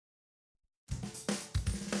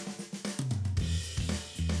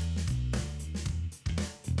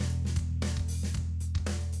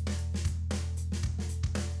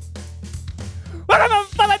Welcome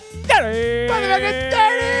to Fucking Dirty! Motherfucking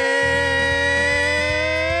dirty!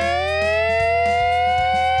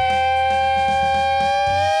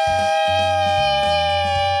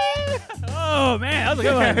 Oh, man, that was a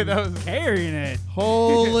good one. That was- Carrying it.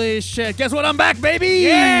 Holy shit. Guess what? I'm back, baby.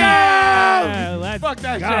 Yeah! Let's Fuck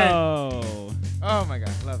that go. Oh my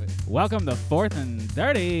god, love it. Welcome to Fourth and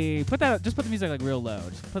Dirty. Just put the music like real low.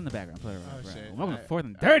 Just put it in the background. Put it Oh right. shit. Welcome to Fourth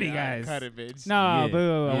and Dirty, guys. Cut it, bitch. No, Yeah.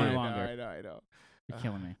 boo. I Yeah. want it I longer. know, I know. You're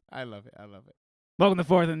killing me. I love it. I love it. Welcome to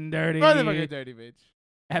Fourth and Dirty. Motherfucking dirty, bitch.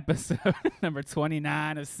 Episode number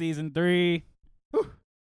 29 of season 3. Whew.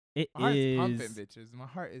 It My heart is is pumping, bitches. My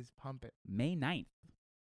heart is pumping. May 9th.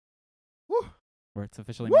 Woo. Where it's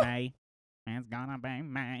officially Woo. May. And it's gonna be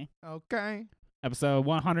May. Okay. Episode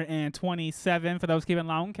 127 for those keeping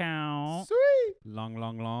long count. Sweet.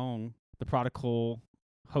 Long. The prodigal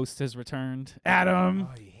host has returned. Adam,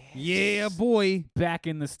 Oh, Yeah, boy. back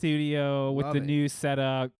in the studio with Love the it. new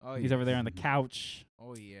setup. Oh, He's yeah. over there on the couch.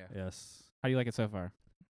 Oh yeah. Yes. How do you like it so far?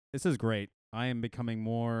 This is great. I am becoming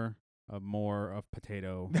more of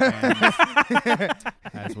potato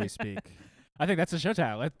as we speak. I think that's the show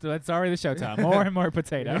time. That's already the show time. More and more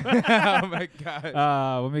potato. Oh my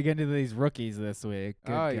god. When we get into these rookies this week.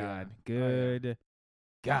 Good Oh, God. yeah. Good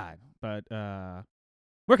God. But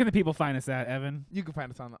where can the people find us at, Evan? You can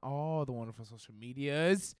find us on all the wonderful social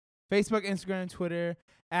medias: Facebook, Instagram, Twitter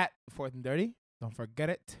at Fourth and Dirty. Don't forget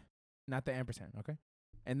it. Not the ampersand, okay?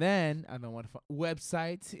 And then on the wonderful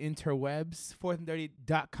website, interwebs,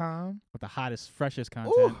 fourthanddirty.com. With the hottest, freshest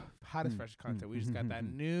content. Ooh, hottest, fresh content. We just got that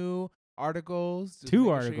new articles. Just 2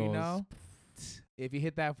 making sure you articles. know. If you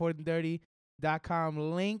hit that fourthanddirty.com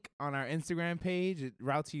link on our Instagram page, it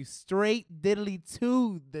routes you straight diddly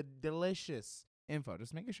to the delicious info.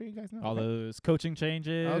 Just making sure you guys know. All okay? those coaching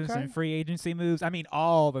changes Okay. and free agency moves. I mean,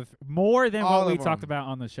 all the more than All what we of talked 'em. about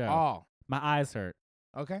on the show. All. My eyes hurt.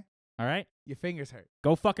 Okay? All right? Your fingers hurt.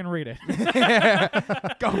 Go fucking read it.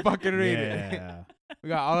 Go fucking read it. Yeah. We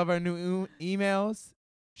got all of our new emails.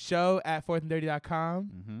 Show at fourthanddirty.com.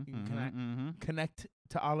 Mm-hmm, You can connect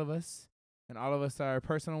to all of us. And all of us are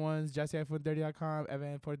personal ones. Jesse at fourthanddirty.com,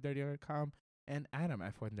 Evan at fourthanddirty.com, and Adam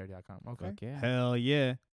at fourthanddirty.com. Okay? Fuck yeah. Hell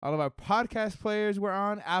yeah. All of our podcast players, we're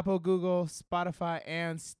on Apple, Google, Spotify,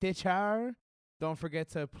 and Stitcher. Don't forget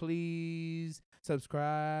to please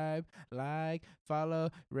subscribe, like, follow,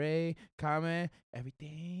 rate, comment,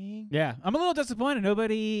 everything. Yeah. I'm a little disappointed.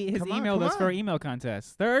 Nobody has Come on, emailed come us for our on. email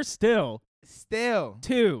contest. There are still Still,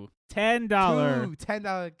 two $10 two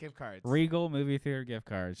 $10 gift cards. Regal movie theater gift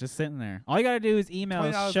cards just sitting there. All you got to do is email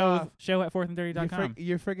us $20 show off. at fourthanddirty.com.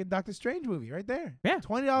 Your freaking Doctor Strange movie right there. Yeah.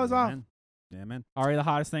 $20 Yeah, off. man. Yeah, man. Already the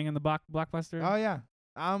hottest thing in the blockbuster. Oh yeah.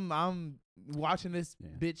 I'm watching this Yeah.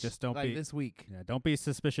 bitch Just don't like be- this week. Yeah, don't be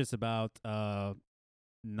suspicious about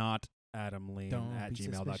not AdamLean Don't at be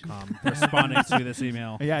gmail.com responding to this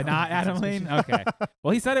email. Yeah, not be Adam Lean. suspicious. Okay.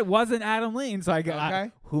 Well, he said it wasn't Adam Lean, so I got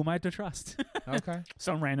Okay. who am I to trust? Okay.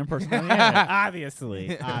 Some random person on the internet.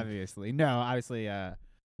 Obviously. No, obviously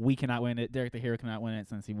we cannot win it. Derek the Hero cannot win it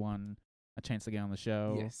since he won a chance to get on the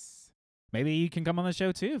show. Yes. Maybe you can come on the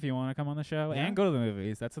show too if you want to come on the show Yeah. and go to the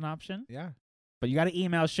movies. That's an option. Yeah. But you got to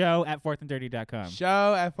email show at fourthanddirty.com.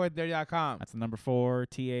 Show at fourthanddirty.com. That's the number 4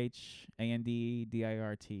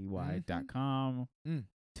 THANDDIRTY.com. Mm.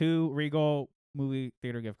 2 Regal movie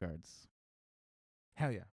theater gift cards.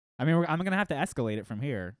 Hell yeah. I mean, I'm gonna have to escalate it from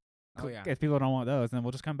here. Oh yeah. If people don't want those, then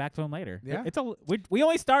we'll just come back to them later. Yeah. We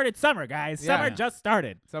only started summer, guys. Yeah. Summer just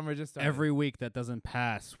started. Summer just started. Every week that doesn't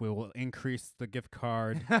pass, we will increase the gift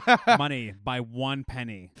card money by 1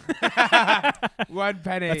 penny. 1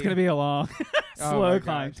 penny. That's gonna be a long, Oh slow my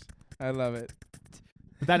climb. gosh. I love it.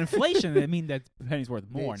 With that inflation, it means that the penny's worth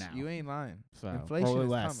more Bitch, now. You ain't lying. So inflation probably is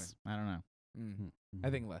less. I don't know. I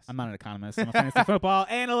think less. I'm not an economist. I'm a fantasy football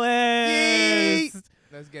analyst.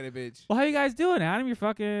 Let's get it, bitch. Well, how you guys doing, Adam? You're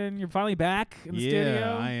finally back in the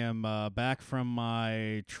studio. I am back from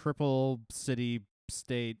my triple city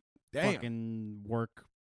state Damn. fucking work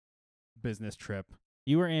business trip.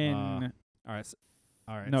 You were in. All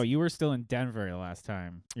right. No, you were still in Denver the last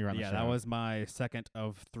time you were on the show. that was my second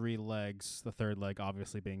of 3 legs. The third leg,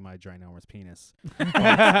 obviously, being my ginormous penis.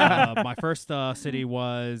 My first city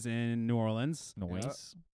was in New Orleans.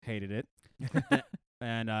 noise. Hated it.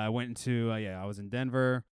 And I went into I was in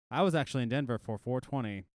Denver. I was actually in Denver for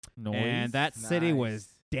 420, Noise. and that city was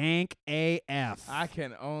Nice. dank AF. I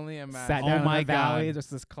can only imagine. sat Oh down my in the valley, God. just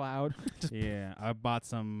this cloud. Just Yeah, I bought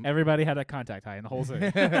some. everybody had a contact high in the whole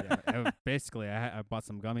city. Basically, I bought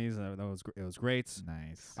some gummies. It was great.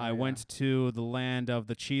 Nice. I yeah. went to the land of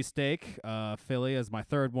the cheesesteak, Philly as my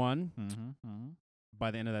third one. Mm-hmm.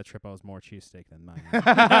 by the end of that trip, I was more cheesesteak than mine.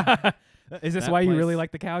 Is this That why you really place-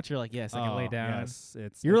 like the couch? You're like, yes, I can lay Oh, down. Yes, You're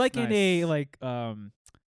it's like nice. in a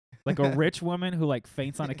like a rich woman who like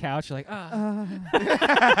faints on a couch. You're like, I've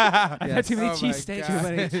had too many Oh my cheesesteaks. God. Too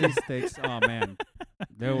many cheesesteaks. Oh man,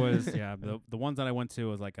 there was the ones that I went to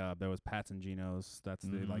was like there was Pat's and Geno's. That's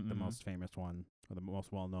the like the Mhm. most famous one or the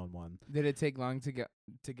most well known one. Did it take long to get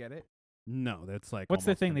it? No, that's like What's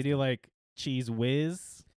the almost thing they do? instant. Like cheese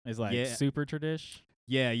whiz is like Yeah. super tradish.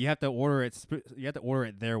 Yeah, you have to order it. You have to order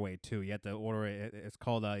it their way too. You have to order it. It's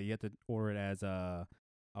called you have to order it as a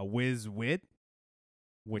whiz wit,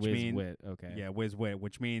 which Whiz means wit. Okay. yeah, whiz wit,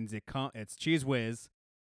 which means it's cheese whiz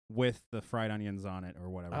with the fried onions on it or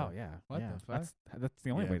whatever. Oh yeah. What yeah. the fuck? That's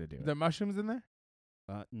the only Yeah. way to do it. There mushrooms in there?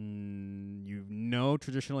 You know,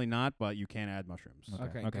 traditionally not, but you can add mushrooms.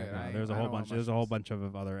 Okay, Okay. good. Yeah, I- there's a I whole don't want bunch. There's a whole mushrooms. bunch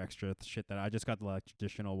of other extra shit that I just got the like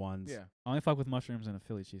traditional ones. Yeah. I only fuck with mushrooms and a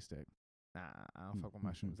Philly cheesesteak. Nah, I don't fuck with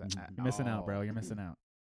mushrooms. You're missing out, bro. You're missing out.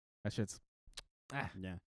 That shit's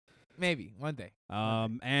Yeah. Maybe one day.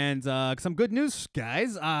 And some good news,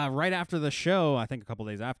 guys. Right after the show, I think a couple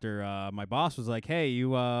days after, my boss was like, "Hey, you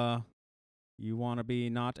want to be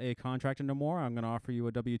not a contractor no more? I'm gonna offer you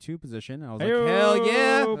a W-2 position." I was like, "Hell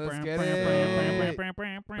yeah!" Let's get it.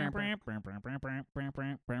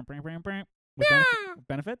 With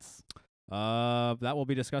benefits? That will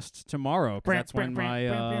be discussed tomorrow. 'Cause that's when my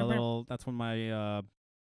That's when my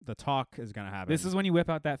the talk is gonna happen. This is when you whip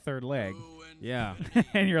out that third leg, yeah,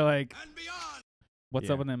 and you're like, "What's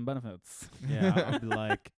Yeah. up with them benefits?" yeah. I'll be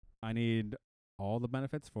like, I need all the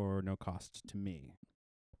benefits for no cost to me.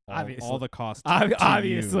 Obviously. all the cost.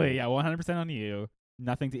 Obviously, you. yeah, 100% on you.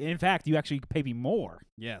 Nothing to. In fact, you actually pay me more.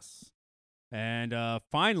 Yes. And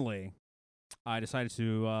finally, I decided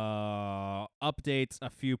to update a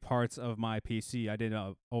few parts of my PC. I did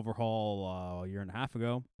an overhaul a year and a half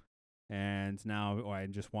ago, and now I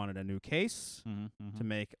just wanted a new case to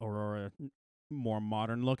make Aurora more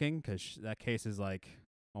modern looking, because that case is like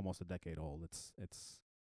almost a decade old. It's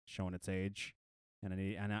showing its age, and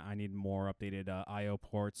I need more updated I/O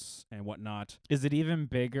ports and whatnot. Is it even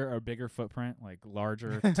bigger or bigger footprint, like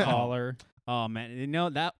larger, taller? Oh man, you know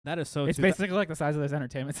that is so. It's basically like the size of this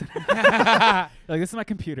entertainment center. Like, this is my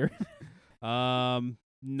computer.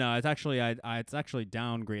 No, it's actually it's actually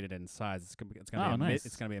downgraded in size. It's gonna Oh, be nice.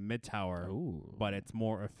 it's gonna be a mid tower, Ooh. but it's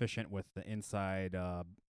more efficient with the inside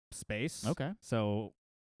space. Okay. So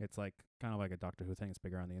it's like kind of like a Doctor Who thing. It's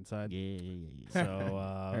bigger on the inside. Yeah.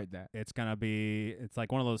 So Heard that. it's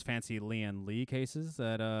like one of those fancy Lian Li cases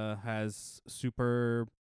that has super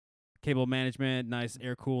cable management, nice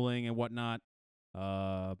air cooling and whatnot.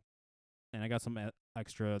 And I got some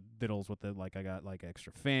extra diddles with it. Like I got like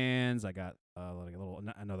extra fans. I got like a little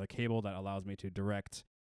another cable that allows me to direct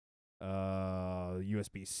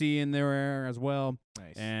USB-C in there as well.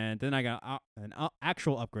 Nice. And then I got an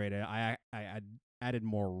actual upgrade. I added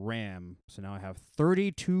more RAM, so now I have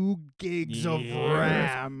 32 gigs of Yes.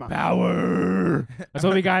 RAM. Power. That's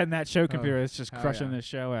what we got in that show computer. It's just hell crushing yeah. the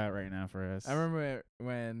show out right now for us. I remember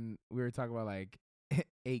when we were talking about like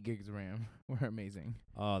 8 gigs of RAM were amazing.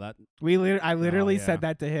 Oh, that. I literally yeah. said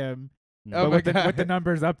that to him. Oh But my with the God.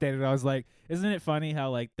 numbers updated, I was like, isn't it funny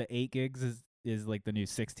how like the 8 gigs is like the new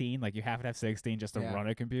 16? Like you have to have 16 just to Yeah. run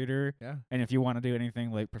a computer. Yeah. And if you want to do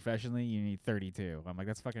anything like professionally, you need 32. I'm like,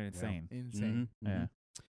 that's fucking insane. Insane. Yeah.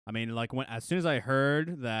 I mean, like as soon as I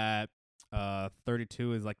heard that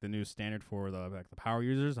 32 is like the new standard for the power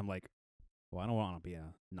users, I'm like, well, I don't want to be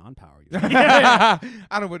a non-power user. I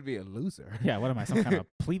don't want to be a loser. Yeah, what am I, some kind of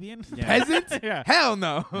plebeian? Yeah. Peasant? Yeah. Hell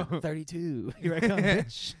no. 32. Here I come,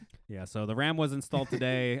 bitch. Yeah, so the RAM was installed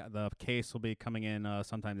today. The case will be coming in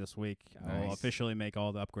sometime this week. I'll Nice. officially make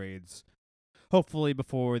all the upgrades, hopefully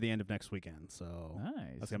before the end of next weekend. So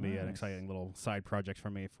Nice. that's gonna be an nice. exciting little side project for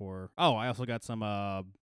me. I also got some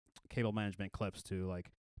cable management clips to like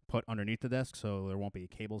put underneath the desk, so there won't be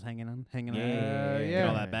cables hanging on. Yeah, Get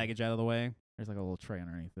all yeah. that baggage out of the way. There's like a little tray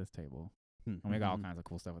underneath this table. Hmm. And we got all kinds of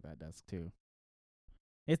cool stuff with that desk too.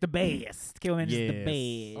 It's the best. Killing is the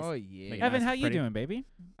Yes. best. Oh yeah. Make it Evan, nice how and you pretty. doing, baby?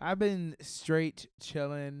 I've been straight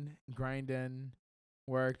chilling, grinding,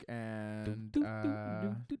 work, and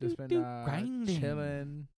just been Grinding.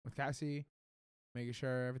 chilling with Cassie, making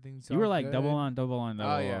sure everything's. You were all like good. double on,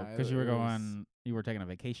 Oh, yeah, because it you were was- you were taking a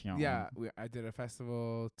vacation. Yeah, I did a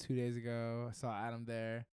festival 2 days ago. I saw Adam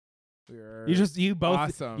there. We were You both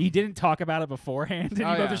awesome. you didn't talk about it beforehand, and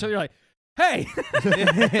Oh, you both yeah. each other. You're like, hey.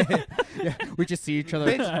 Yeah, we just see each other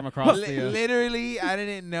Bitch, from across Li- the. literally, I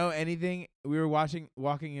didn't know anything. We were walking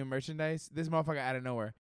in merchandise. This motherfucker out of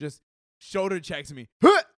nowhere just shoulder checks me.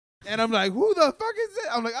 Huh! And I'm like, who the fuck is it?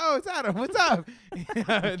 I'm like, oh, it's Adam. What's up?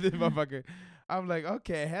 This motherfucker. I'm like,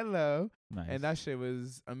 okay, hello. Nice. And that shit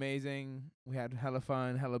was amazing. We had hella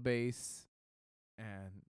fun, hella bass, and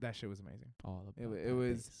that shit was amazing. All It about wa- it that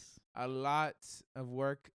was- bass. A lot of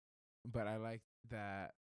work, but I liked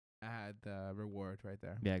that I had the reward right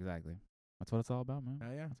there. Yeah, exactly. That's what it's all about, man.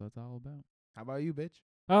 Oh yeah. That's what it's all about. How about you, bitch?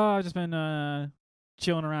 Oh, I've just been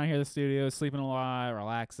chilling around here at the studio, sleeping a lot,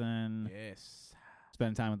 relaxing, Yes.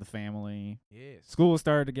 spending time with the family. Yes. School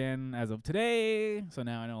started again as of today, so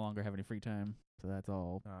now I no longer have any free time. So that's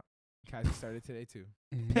all Kazi started today too.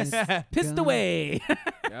 pissed away.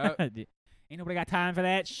 Yup. Ain't nobody got time for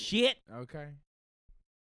that shit. Okay.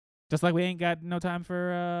 Just like we ain't got no time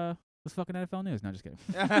for this fucking NFL news. No, just kidding.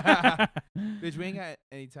 Bitch, we ain't got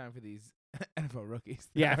any time for these NFL rookies.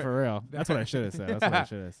 Yeah, for real. That's what I should have said. That's what I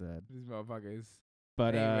should have said. These motherfuckers.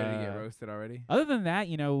 But They ain't ready to get roasted already. other than that,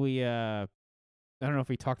 we I don't know if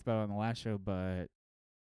we talked about it on the last show, but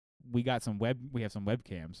we have some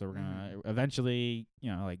webcams, so we're gonna eventually,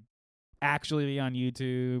 like actually be on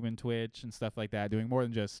YouTube and Twitch and stuff like that, doing more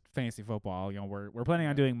than just fantasy football. We're planning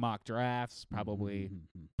on doing mock drafts probably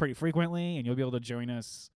pretty frequently, and you'll be able to join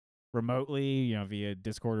us remotely, via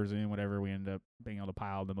Discord or Zoom, whatever we end up being able to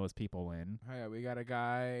pile the most people in. Oh, yeah, we got a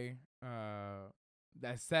guy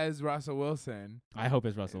that says Russell Wilson. I hope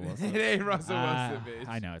it's Russell Wilson. It ain't Russell Wilson, bitch.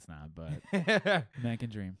 I know it's not, but man can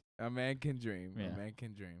dream. A man can dream. Yeah. A man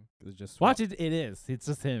can dream. It's just Watch it. It is. It's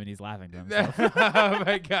just him, and he's laughing to himself. Oh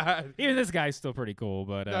my god. Even this guy's still pretty cool,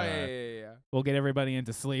 but No, yeah. we'll get everybody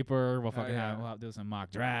into Sleeper. We'll fucking yeah. we'll do some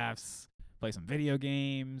mock drafts, play some video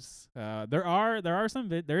games. There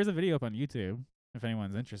is a video up on YouTube if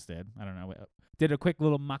anyone's interested. I don't know. Did a quick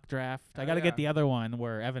little mock draft. I Oh, got to yeah. get the other one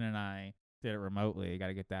where Evan and I did it remotely. Got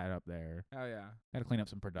to get that up there. Oh yeah. Got to clean up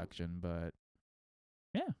some production, but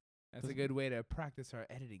That's a good way to practice our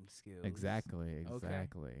editing skills. exactly.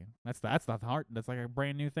 That's the hard. That's like a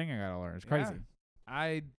brand new thing I got to learn. It's Yeah.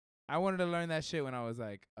 crazy. I wanted to learn that shit when I was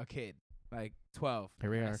like a kid, like 12. Here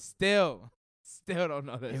we I are. still don't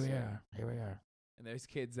know that Here we shit. are. Here we are. And there's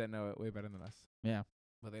kids that know it way better than us. Yeah.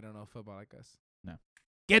 But they don't know football like us. No.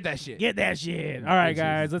 Get that shit. Get that shit. All right,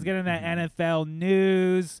 guys, let's get into that NFL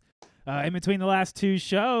news. In between the last two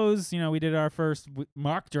shows, we did our first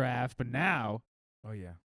mock draft, but now Oh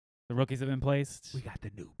yeah. the rookies have been placed. We got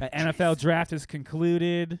the new The NFL draft is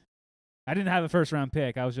concluded. I didn't have a first round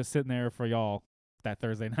pick. I was just sitting there for y'all that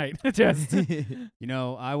Thursday night. Just,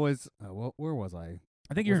 I was where was I?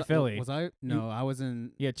 I think you're in Philly. Was I? No, I was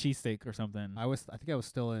in. You had cheesesteak or something. I think I was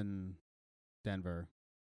still in Denver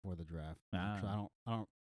for the draft. Actually, I don't.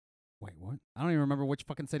 Wait, what? I don't even remember which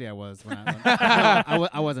fucking city I was when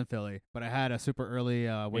I was in Philly, but I had a super early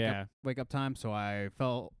wake up time, so I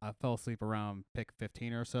fell asleep around pick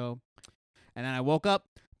 15 or so, and then I woke up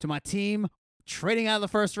to my team trading out of the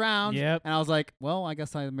first round. Yep. And I was like, well, I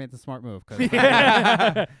guess I made the smart move because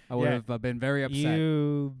Yeah. I would have been very upset.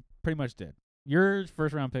 You pretty much did. Your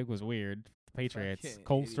first round pick was weird. Patriots. Fucking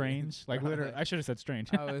Cole idiot. Strange. Like literally, I should have said Strange.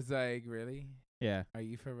 I was like, really? Yeah. Are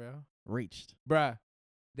you for real? Reached. Bruh,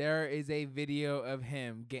 there is a video of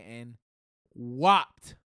him getting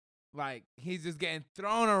whopped. Like, he's just getting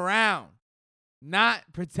thrown around, not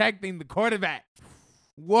protecting the quarterback.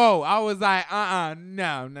 Whoa, I was like,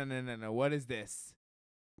 no. What is this?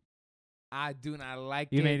 I do not like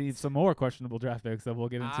You it. made some more questionable draft picks that we'll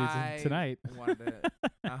get into I tonight. wanted to,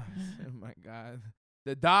 oh my God.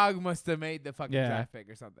 The dog must have made the fucking Yeah. draft pick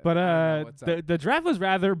or something. But I don't know what's up. the draft was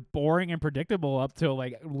rather boring and predictable up till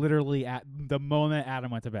like literally at the moment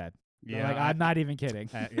Adam went to bed. Yeah, I'm not even kidding.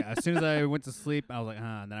 As soon as I went to sleep, I was like,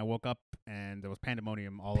 and then I woke up and there was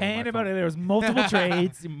pandemonium all over my phone. There was multiple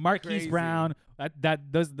trades. Marquise Crazy. Brown.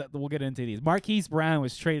 We'll get into these. Marquise Brown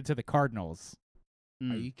was traded to the Cardinals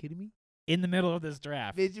Are you kidding me? in the middle of this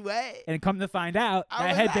draft. Bitch, what? And come to find out, I that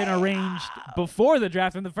was had been like, arranged "Oh." before the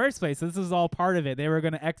draft in the first place. So this is all part of it. They were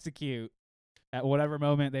going to execute at whatever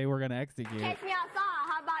moment they were going to execute. Catch me outside.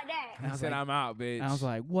 How about that? And I I was said, like- I'm out, bitch. And I was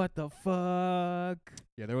like, what the fuck?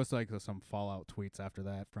 Yeah, there was like some Fallout tweets after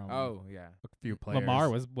that from oh, yeah. a few players. Lamar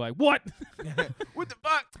was like, what? What the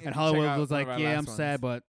fuck? And Hollywood was like, yeah, I'm sad,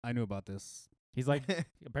 but I knew about this. He's like,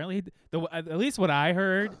 apparently, at least what I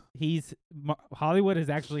heard, Hollywood has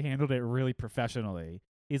actually handled it really professionally.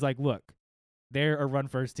 He's like, look, they're a run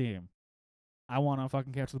first team. I want to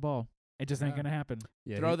fucking catch the ball. It just ain't Yeah. gonna happen.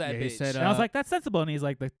 Yeah, Throw he, that yeah, he bitch. said, And I was like, that's sensible. And he's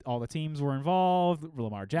like, all the teams were involved.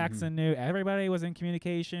 Lamar Jackson knew. Everybody was in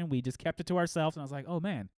communication. We just kept it to ourselves. And I was like, oh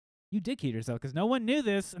man, you did keep yourself because no one knew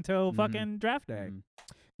this until fucking draft day.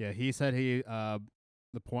 yeah, he said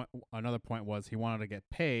another point was he wanted to get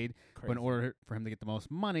paid, but in order for him to get the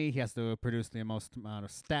most money, he has to produce the most amount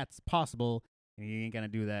of stats possible And he ain't gonna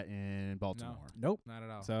do that in Baltimore. Nope. Not at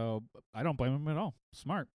all. So I don't blame him at all.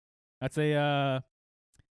 Smart. That's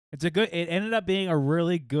it's a good. It ended up being a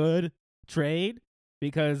really good trade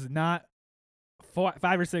because not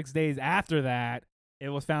 5 or 6 days after that, it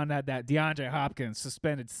was found out that DeAndre Hopkins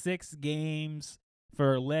suspended 6 games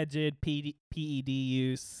for alleged PED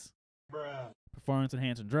use, performance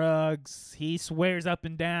enhancing drugs. He swears up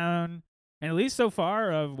and down, and at least so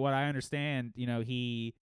far of what I understand,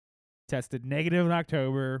 he tested negative in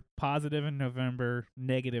October, positive in November,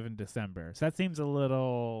 negative in December. So that seems a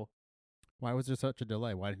little. Why was there such a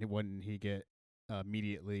delay? Wouldn't he get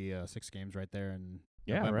immediately 6 games right there? And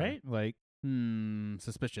Right? Like,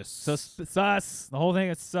 suspicious. sus. The whole thing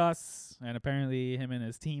is sus, and apparently him and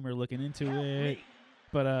his team are looking into it.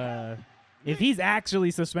 But if he's actually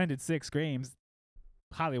suspended 6 games,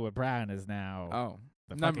 Hollywood Brown is now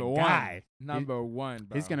the number fucking one. guy. Number one,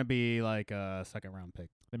 bro. He's gonna be like a 2nd round pick.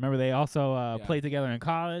 Remember, they also played together in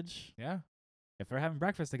college. Yeah. If they're having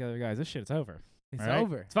breakfast together, guys, this shit's over. It's all right?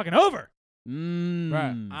 over. It's fucking over.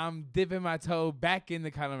 Bruh, I'm dipping my toe back in the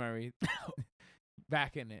Kyler Murray.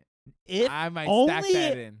 Back in it. If I might stack only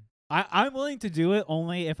that in. I'm willing to do it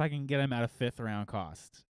only if I can get him at a 5th round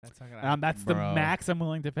cost. That's not gonna happen. That's the Bro. max I'm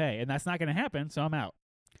willing to pay, and that's not going to happen. So I'm out.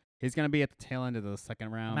 He's gonna be at the tail end of the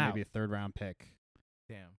 2nd round, I'm maybe a 3rd round pick.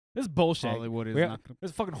 Damn. This is bullshit. Hollywood is This not.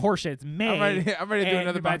 is fucking horseshit. It's May. I'm ready to do and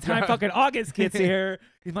another by mock the time draft. fucking August gets here,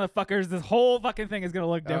 these motherfuckers, this whole fucking thing is gonna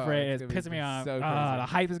look Oh, different. it's It's gonna pissing be me off. so The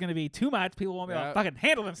crazy. hype is gonna be too much. People won't be able to Yep. fucking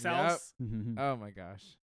handle themselves. Oh my gosh.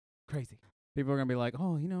 Crazy. People are gonna be like,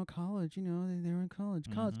 oh, college. They were in college.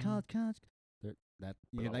 College.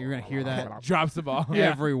 You're gonna hear that Drops the ball.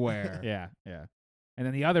 everywhere. Yeah. And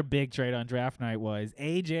then the other big trade on draft night was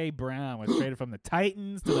A.J. Brown was traded from the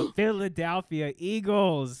Titans to the Philadelphia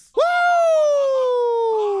Eagles.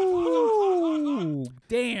 Woo!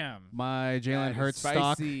 Damn. My That Jalen is Hurts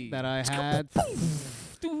stock spicy. that I had,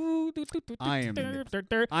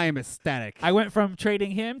 I am ecstatic. I went from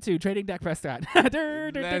trading him to trading Dak Prescott. Let's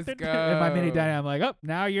In my mini go. dynamic, I'm like, oh,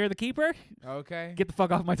 now you're the keeper? Okay. Get the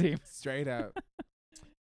fuck off my team. Straight up.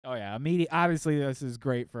 Oh, yeah. Obviously, this is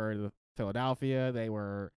great for the Philadelphia. They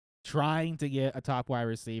were trying to get a top wide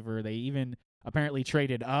receiver. They even apparently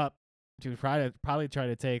traded up to probably try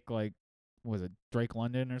to take, like, was it Drake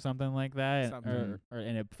London or something like that? Something.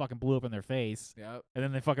 And it fucking blew up in their face. Yep. And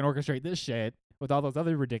then they fucking orchestrate this shit with all those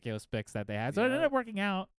other ridiculous picks that they had. So it ended Yeah. up working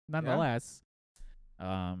out nonetheless.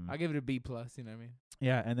 I'll give it a B plus. You know what I mean?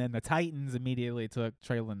 Yeah, and then the Titans immediately took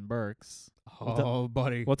Traylon Burks. oh,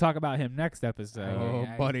 buddy. We'll talk about him next episode. Oh,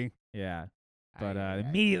 Aye. buddy. Yeah, but Aye, aye, aye.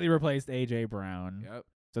 immediately replaced A.J. Brown. Yep.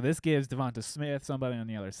 So this gives Devonta Smith somebody on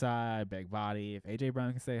the other side, big body. If A.J. Brown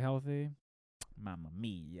can stay healthy, mamma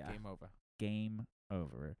mia. Game over. Game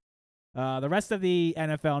over. The rest of the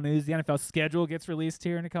NFL news, the NFL schedule gets released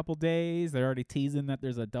here in a couple days. They're already teasing that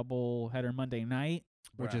there's a double header Monday night,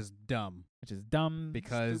 Which Bruh. is dumb which is dumb.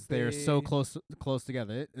 because they're so Stupid. close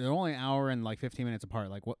together. They're only an hour and like 15 minutes apart.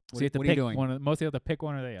 Like what? So you have to What are you pick doing? one. Mostly have to pick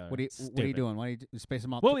one or the other. What are you Stupid. doing? Why do you space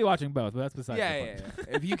them out? We'll be watching both, but that's besides the Yeah. point.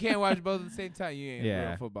 If you can't watch both at the same time, you ain't Yeah.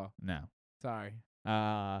 real football. No. Sorry.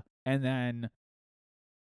 And then,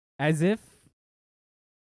 as if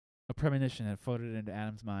a premonition had floated into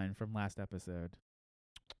Adam's mind from last episode,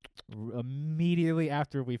 immediately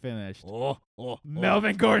after we finished,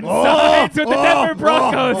 Melvin Gordon signs with the Denver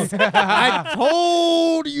Broncos. I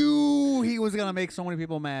told you he was gonna make so many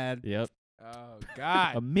people mad. Yep. Oh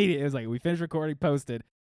God. Immediately, it was like we finished recording, posted.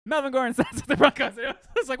 Melvin Gordon signs with the Broncos. It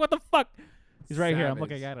was like, what the fuck? He's right here. I'm Savage.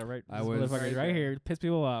 looking at it right. I this was- motherfucker's right Right here. Piss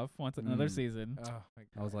people off. Wants another Mm. season. Oh my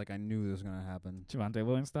I was like, I knew this was gonna happen. Javonte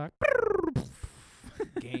Williams stock. God.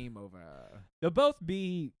 Game over. They'll both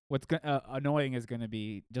be what's annoying is going to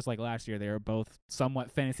be just like last year. They were both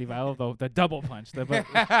somewhat fantasy viable. The double punch, the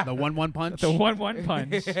 1-1 punch. 1-1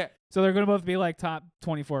 punch. So they're going to both be like top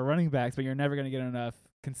 24 running backs, but you're never going to get enough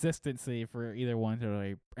consistency for either one to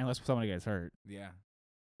really, unless somebody gets hurt. Yeah.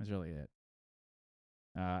 That's really it.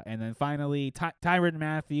 And then finally, Tyrann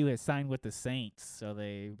Mathieu has signed with the Saints, so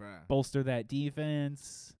they Bruh. bolster that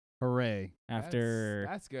defense Hooray! after.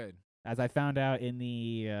 That's good. As I found out in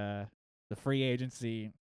the free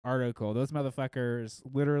agency article, those motherfuckers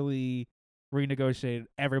literally renegotiated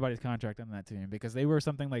everybody's contract on that team because they were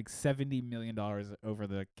something like $70 million over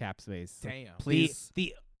the cap space. Damn. Please.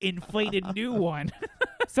 The inflated new one.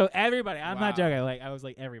 So everybody, I'm not Wow. joking. Like I was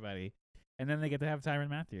like everybody, and then they get to have Tyrann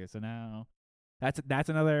Mathieu. So now that's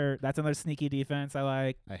another sneaky defense I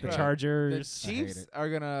like. I The hate it. The Chargers, I hate Chiefs it. are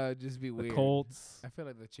gonna just be the weird. Colts. I feel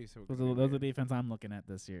like the Chiefs are. Those gonna are be the weird. defense I'm looking at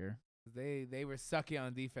this year. They were sucky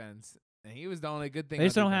on defense, and he was the only good thing. They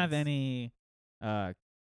just on don't have defense. any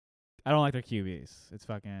I don't like their QBs. It's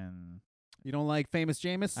fucking. You don't like famous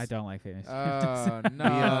Jameis? I don't like famous. Oh,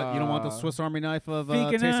 no. You don't want the Swiss Army knife of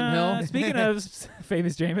Speaking Taysom Hill? Speaking of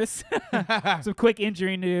famous Jameis, some quick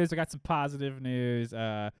injury news. I got some positive news.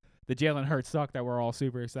 The Jalen Hurts suck that we're all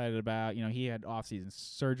super excited about. You know, he had off-season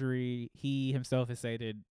surgery. He himself has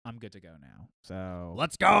stated, "I'm good to go now." So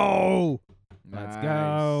Let's go. let's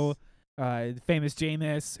go. Famous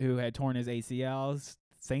Jameis, who had torn his ACLs.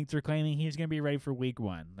 Saints are claiming he's going to be ready for Week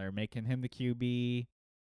 1. They're making him the QB.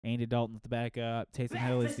 Andy Dalton's the backup. Taysom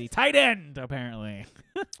Hill is the tight end, apparently.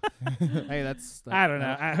 Hey, that's. I don't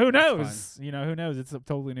know. Who knows? You know, who knows? It's a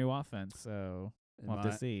totally new offense, so we'll have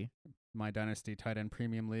to see. My Dynasty tight end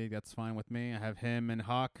premium league, that's fine with me. I have him and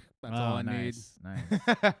Hawk. That's all I need.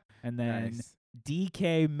 Nice. And then Nice.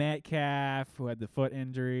 DK Metcalf, who had the foot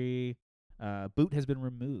injury, boot has been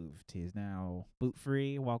removed. He is now boot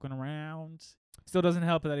free, walking around. Still doesn't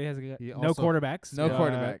help that he has He no also- quarterbacks. No but-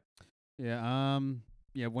 quarterback. Yeah.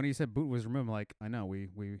 Yeah. When he said boot was removed, I'm like, I know.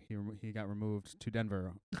 He got removed to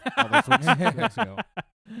Denver all those weeks ago.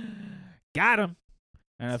 Got him.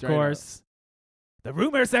 And of Straight up. course, the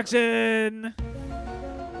rumor section.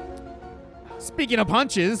 Speaking of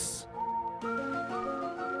punches,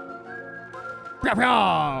 we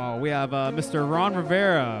have Mr. Ron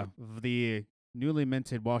Rivera of the newly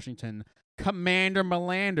minted Washington Commander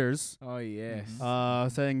Melanders, Oh,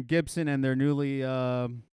 yes. saying Gibson and their newly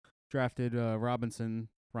drafted Robinson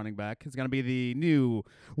running back is going to be the new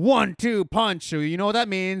 1-2 punch. So you know what that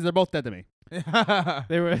means? They're both dead to me.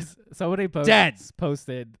 There was somebody Dead.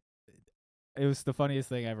 posted. It was the funniest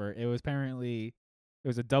thing ever. It was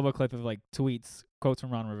a double clip of like tweets, quotes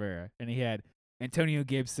from Ron Rivera, and he had Antonio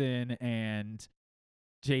Gibson and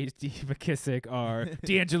J.D. McKissick are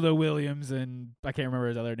D'Angelo Williams and I can't remember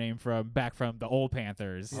his other name back from the old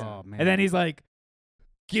Panthers. Yeah. Oh, man. And then he's like,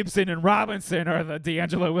 Gibson and Robinson are the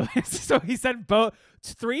D'Angelo Williams. So he said both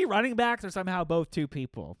 3 running backs are somehow both 2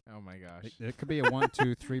 people. Oh, my gosh. It could be a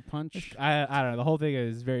 1-2-3 punch. I don't know. The whole thing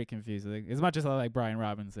is very confusing. As much as I like Brian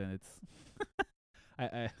Robinson, it's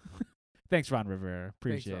I thanks Ron Rivera.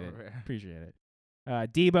 Appreciate Ron it. Rivera. Appreciate it.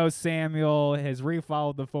 Debo Samuel has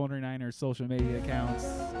refollowed the 49ers social media accounts.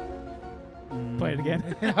 Play it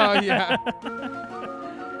again. Oh, yeah.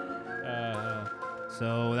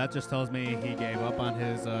 So that just tells me he gave up on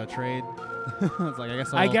his trade. It's like,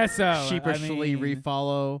 I guess so. sheepishly I mean,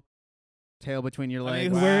 refollow, tail between your I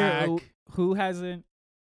mean, legs. who hasn't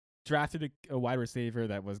drafted a wide receiver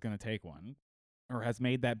that was going to take one or has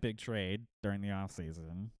made that big trade during the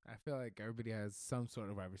offseason? I feel like everybody has some sort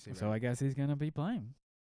of wide receiver. So I guess he's going to be playing.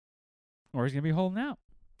 Or he's going to be holding out.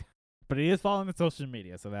 But he is following the social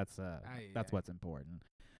media, so that's what's important.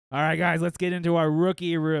 All right, guys, let's get into our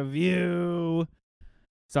rookie review.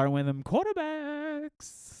 Starting with them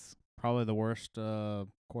quarterbacks. Probably the worst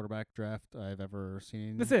quarterback draft I've ever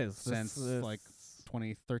seen. This is since this- like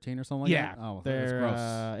 2013 or something like yeah, that. Oh, that's they're,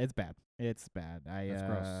 gross. it's bad. It's bad.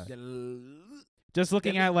 That's gross. Just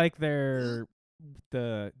looking at like the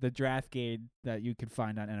draft grade that you could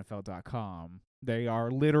find on NFL.com, they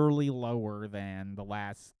are literally lower than the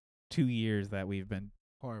last 2 years that we've been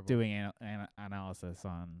Horrible. doing an analysis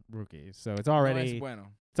on rookies. So it's No es already bueno.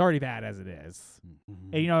 bad as it is.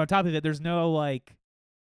 Mhm. And on top of it, there's no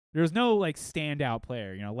standout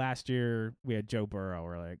player. Last year we had Joe Burrow.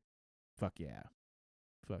 We're like, fuck yeah.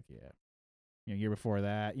 Year before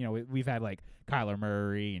that, we've had like Kyler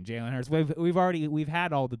Murray and Jalen Hurts. We've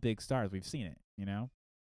had all the big stars. We've seen it.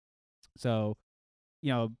 So,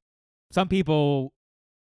 some people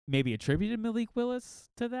maybe attributed Malik Willis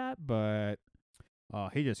to that, but Oh,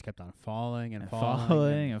 he just kept on falling and and falling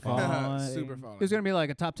falling and falling. Super falling. He was gonna be like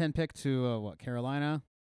a top 10 pick to Carolina,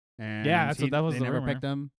 and Yeah, that's what that was They the never rumor. picked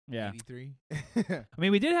him. Yeah. 83. I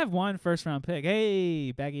mean, we did have one first round pick.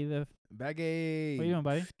 Hey, Baggy the Baggy. what are you doing,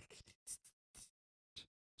 buddy?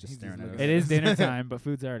 Just He's staring just at us. It is dinner time, but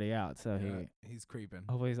food's already out, so Yeah, he's creeping.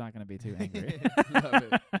 hopefully he's not going to be too angry. Love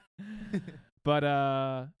it.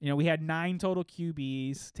 But we had 9 total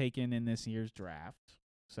QBs taken in this year's draft,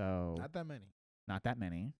 so Not that many. not that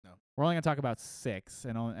many. No. We're only going to talk about 6,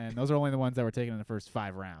 and those are only the ones that were taken in the first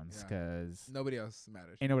 5 rounds, Yeah. because Nobody else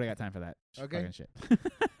matters. ain't nobody got time for that Okay. fucking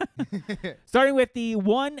shit. Starting with the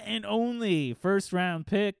one and only first round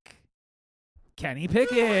pick, Kenny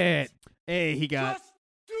Pickett. Hey, he got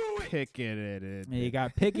picketed. He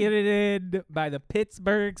got picketed by the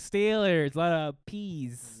Pittsburgh Steelers. A lot of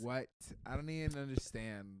peas. What? I don't even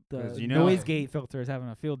understand. The 'Cause you know- noise gate filter is having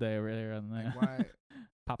a field day over there on the Like, why?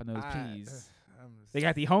 popping those I- peas. I'm just- They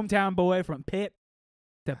got the hometown boy from Pitt,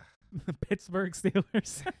 the Pittsburgh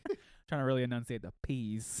Steelers. Trying to really enunciate the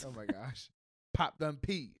peas. Oh my gosh. Pop them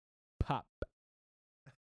pee. Pop.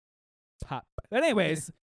 pop. But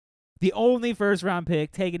anyways, the only first round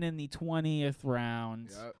pick taken in the 20th round.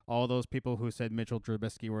 Yep. All those people who said Mitchell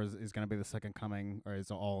Trubisky is going to be the second coming or is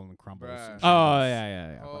all in crumbles. Bruh. and Oh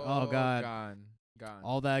shambles. yeah. Oh, God. Gone.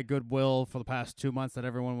 All that goodwill for the past 2 months that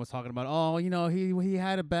everyone was talking about. Oh, he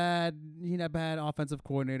had a bad offensive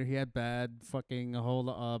coordinator. He had bad fucking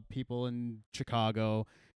whole people in Chicago.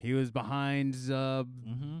 He was behind Josh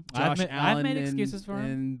I've Allen made excuses for him,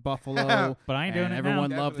 in Buffalo, but I ain't doing and it everyone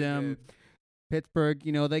now. loved Definitely him. did.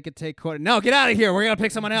 Pittsburgh, they could take No, get out of here. We're gonna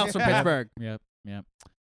pick someone else from Pittsburgh. Yep.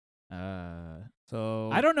 So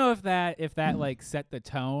I don't know if that like set the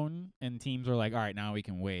tone and teams were like, all right, now we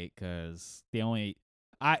can wait because Kenny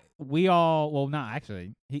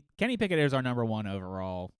Pickett is our number 1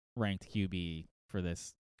 overall ranked QB for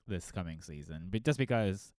this coming season, but just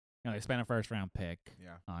because they spent a first round pick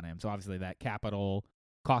on him, so obviously that capital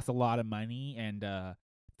costs a lot of money, and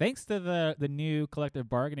thanks to the new collective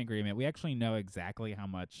bargaining agreement, we actually know exactly how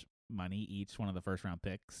much money each one of the first round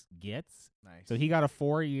picks gets. Nice. So he got a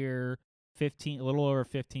 4-year, a little over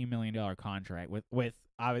 $15 million contract with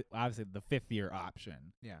obviously the 5th year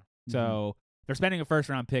option. Yeah. So they're spending a first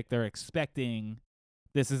round pick. They're expecting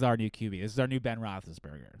this is our new QB. This is our new Ben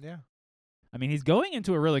Roethlisberger. Yeah. I mean, he's going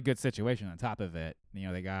into a really good situation on top of it.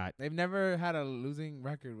 They've never had a losing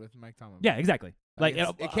record with Mike Tomlin. Yeah, exactly. Like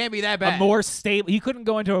it can't be that bad. A more stable. He couldn't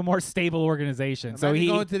go into a more stable organization. So Imagine he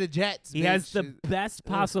going to the Jets. he has the bitch. best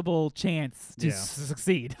possible chance to Yeah.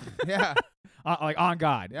 succeed. Yeah. Like on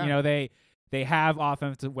God. Yeah. They have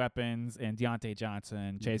offensive weapons and Deontay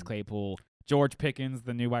Johnson, Chase Claypool, George Pickens,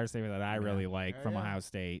 the new wide receiver that I really like from Ohio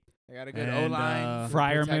State. They got a good And, O-line. to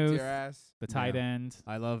Freiermuth, protect your ass. The tight end.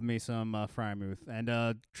 I love me some Freiermuth. And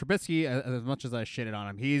Trubisky, as much as I shitted on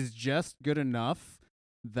him, he's just good enough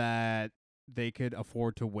that they could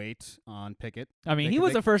afford to wait on Pickett. I mean, They he could-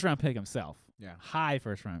 was they- a first round pick himself. Yeah. High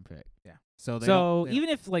first round pick. So they So don't- they even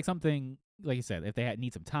if like something like you said, if they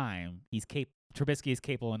need some time, Trubisky is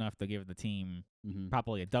capable enough to give the team don't- Mhm.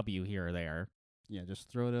 probably a W here or there. Yeah, just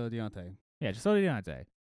throw it to Deontay. Yeah, just so they don't say.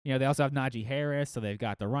 They also have Najee Harris, so they've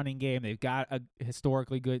got the running game. They've got a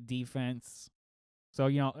historically good defense. So,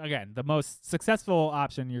 again, the most successful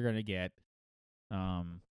option you're going to get.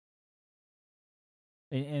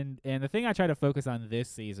 And the thing I tried to focus on this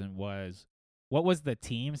season was what was the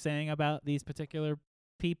team saying about these particular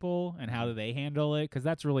people and how do they handle it? Because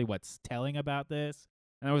that's really what's telling about this.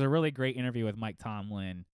 And there was a really great interview with Mike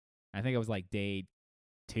Tomlin. I think it was like day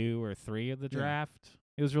 2 or 3 of the draft.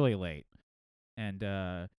 It was really late. And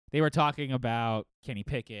they were talking about Kenny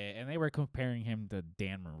Pickett, and they were comparing him to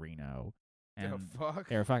Dan Marino. And The fuck?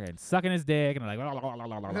 they were fucking sucking his dick, and like,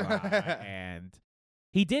 and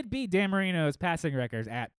he did beat Dan Marino's passing records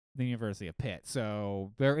at the University of Pitt.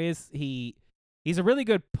 So he's a really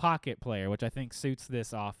good pocket player, which I think suits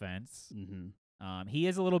this offense. Mm-hmm. He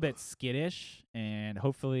is a little bit skittish, and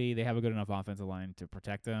hopefully they have a good enough offensive line to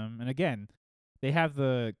protect him. And again, they have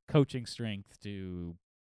the coaching strength to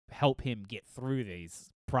help him get through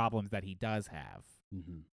these problems that he does have.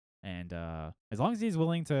 Mm-hmm. And as long as he's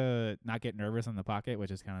willing to not get nervous in the pocket,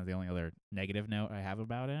 which is kind of the only other negative note I have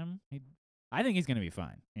about him, I think he's going to be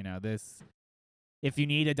fine. If you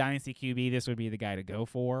need a dynasty QB, this would be the guy to go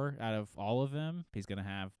for out of all of them. He's going to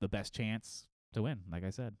have the best chance to win, like I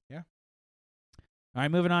said. Yeah. All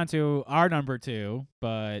right, moving on to our number 2,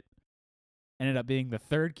 but ended up being the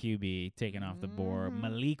 3rd QB taken off the board,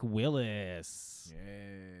 Malik Willis.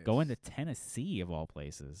 Yes. Going to Tennessee, of all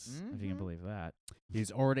places, if you can believe that. He's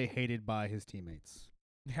already hated by his teammates,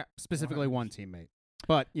 Yeah. specifically one teammate.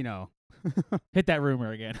 But, Hit that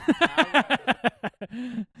rumor again.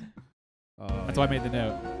 That's why I made the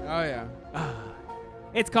note. Oh, yeah.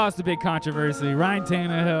 It's caused a big controversy. Ryan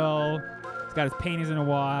Tannehill, he's got his panties in a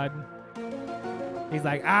wad. He's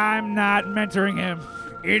like, I'm not mentoring him.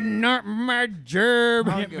 It's not my job.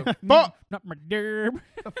 I don't give a fuck. Not my derb.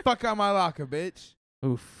 The fuck out my locker, bitch.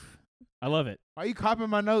 Oof. I love it. Why you copying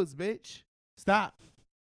my notes, bitch? Stop.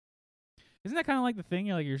 Isn't that kind of like the thing?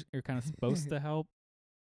 You're kind of supposed to help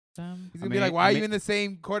them? He's gonna be like, why are you in the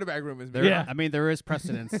same quarterback room as me? Yeah. I mean, there is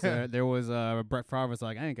precedence. There was Brett Favre was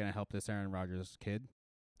like, I ain't gonna help this Aaron Rodgers kid.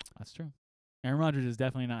 That's true. Aaron Rodgers is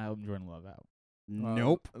definitely not helping Jordan Love out. Well,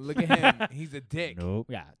 Nope. Look at him. He's a dick. Nope.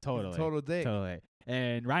 Yeah, totally. He's a total dick. Totally.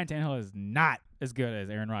 And Ryan Tannehill is not as good as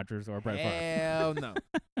Aaron Rodgers or Brett Favre. Hell no.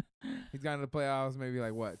 He's gotten to the playoffs maybe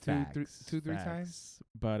like what, two, three times?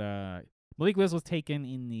 But Malik Willis was taken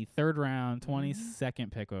in the 3rd round,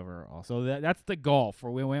 22nd pick overall. So that's the goal.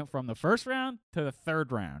 We went from the 1st round to the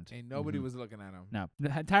 3rd round. And nobody Mhm. was looking at him. No,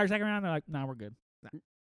 the entire 2nd round, they're like, nah, we're good.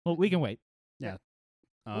 Well, we can wait.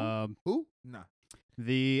 Um, Who? Nah.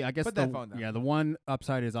 I guess Put that phone down. the one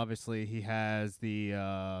upside is obviously he has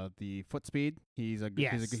the foot speed. He's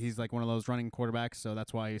Yes. he's like one of those running quarterbacks, so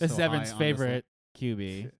that's why he's This so is high Evan's on this favorite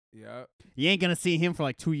QB. Yep. You ain't gonna see him for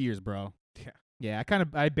like 2 years, bro. Yeah,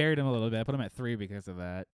 I buried him a little bit. I put him at 3 because of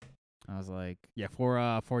that. I was like, Yeah,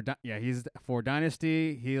 he's for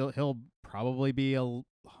Dynasty. He'll probably be he's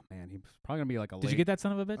probably gonna be like a did late you get that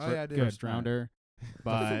son of a bitch? Oh, yeah, I did. Good. first rounder.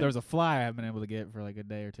 But There was a fly I haven't been able to get for like a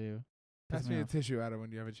day or two. Pass Pissed me a off. tissue, Adam,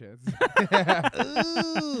 when you have a chance.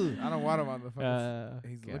 I don't want him on the phone.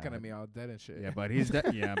 He's looking God. at me all dead and shit. yeah, but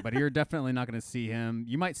but you're definitely not gonna see him.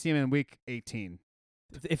 You might see him in week 18.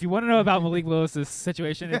 If you want to know about Malik Willis's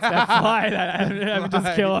situation, it's that fly that I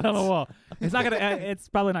just killed on the wall. It's not gonna. It's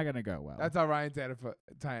probably not gonna go well. That's how Ryan Tannehill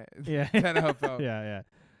yeah. Tannehill felt. Yeah.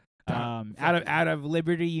 Damn. Out of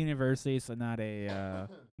Liberty University, so not a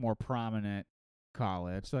more prominent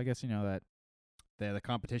college. So I guess you know that The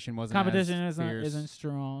competition wasn't competition as fierce. isn't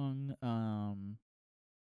strong.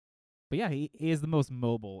 But yeah, he is the most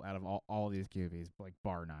mobile out of all these QBs, like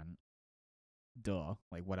bar none. Duh.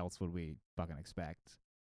 Like what else would we fucking expect?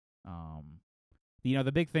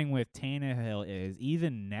 The big thing with Tannehill is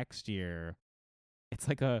even next year, it's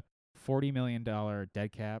like a $40 million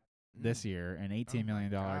dead cap this year and $18 million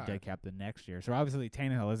God. dead cap the next year. So obviously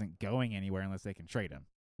Tannehill isn't going anywhere unless they can trade him.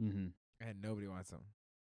 Mm-hmm. And nobody wants him.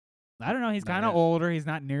 I don't know. He's Not kind of yet. older. He's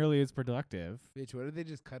not nearly as productive. Bitch, what if they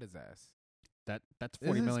just cut his ass? That's This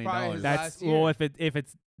 $40 is million. probably his That's last year. well, if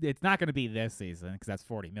it's not going to be this season because that's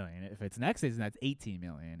 $40 million. If it's next season, that's $18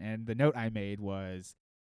 million. And the note I made was,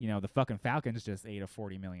 the fucking Falcons just ate a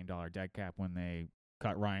 $40 million dead cap when they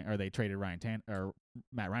cut Ryan or they traded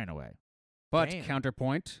Matt Ryan away. But Damn.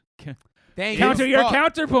 counterpoint Dang, Counter your fuck.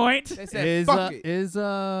 counterpoint. They said, is fuck it.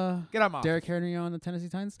 Get out my Derrick Henry on the Tennessee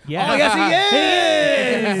Titans? Yeah. Oh, yes,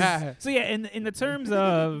 he is. So yeah, in the terms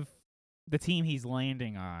of the team he's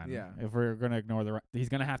landing on, Yeah. if we're gonna ignore he's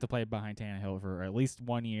gonna have to play behind Tannehill for at least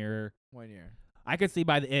 1 year. 1 year. I could see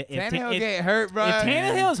by the if Tannehill get hurt, bro. if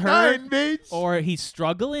Tannehill's Done, hurt bitch. or he's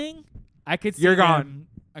struggling, I could see You're gone. him-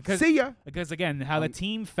 Because See ya. Because again, how the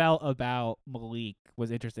team felt about Malik was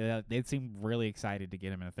interested. They seemed really excited to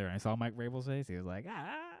get him in the third. I saw Mike Vrabel's face. He was like,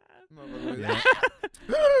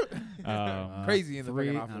 Crazy in the three,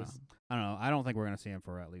 fucking I don't office. I don't know. I don't think we're gonna see him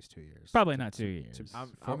for at least 2 years. Probably not 2 years.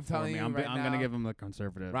 I'm telling you I'm right gonna now, give him the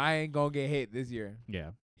conservative. Ryan gonna get hit this year.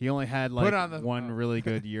 Yeah. He only had Put like on the- one oh. really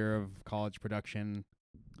good year of college production.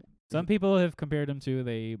 Some people have compared him to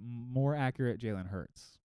the more accurate Jalen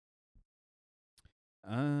Hurts.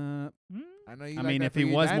 Uh, I know you. I like mean, that if for he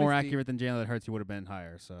your was more dynasty. accurate than Jalen Hurts, he would have been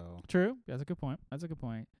higher. So True. That's a good point.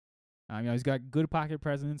 He's got good pocket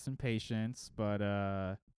presence and patience, but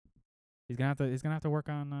he's gonna have to work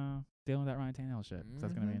on dealing with that Ryan Tannehill shit. So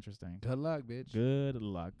that's gonna be Mhm. interesting. Good luck, bitch. Good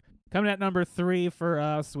luck. Coming at number 3 for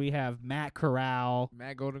us, we have Matt Corral.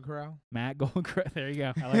 Matt Golden Corral. Matt Golden Corral. There you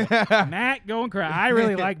go. I like it. Matt Golden Corral. I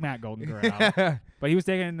really like Matt Golden Corral. But he was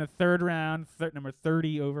taken in the 3rd round, number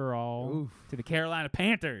 30 overall, Oof. to the Carolina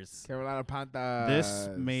Panthers. Carolina Panthers.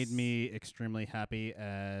 this made me extremely happy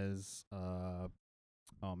as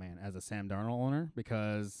as a Sam Darnold owner,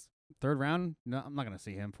 because 3rd round, no, I'm not gonna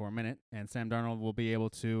see him for a minute, and Sam Darnold will be able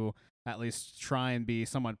to at least try and be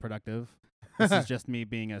somewhat productive. This is just me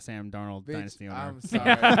being a Sam Darnold Bitch, dynasty owner. I'm sorry.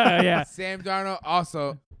 Yeah. Sam Darnold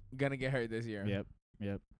also gonna get hurt this year.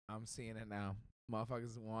 Yep. I'm seeing it now.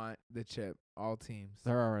 Motherfuckers want the chip. All teams.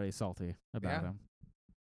 They're already salty about Yeah. him.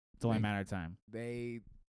 It's only a They- matter of time. They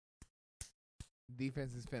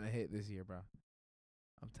defense is finna hit this year, bro.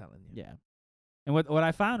 I'm telling you. Yeah. And what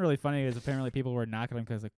I found really funny is apparently people were knocking him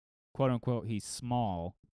because, quote unquote, he's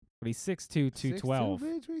small, but he's 6'2", 212, 6'2",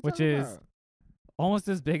 bitch, what you which talking is about? almost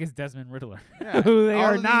as big as Desmond Riddler, Yeah. who they All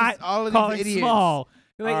are of not these, all of calling these idiots small.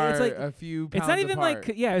 Like, are it's like a few it's not pounds even apart.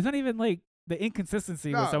 it's not even like the inconsistency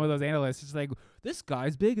with No. some of those analysts. It's like this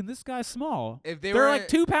guy's big and this guy's small. If they They're were like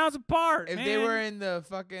 2 pounds apart. if man. they were in the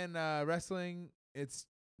fucking wrestling, it's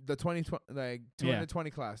the 220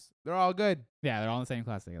 class. They're all good. yeah, they're all in the same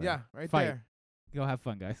class together. Yeah, right Fight. there. Go have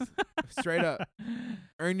fun, guys. Straight up.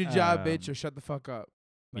 Earn your job, bitch, Um, or shut the fuck up.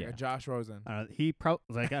 Like yeah. a Josh Rosen. He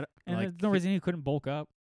like And like there's no reason he couldn't bulk up.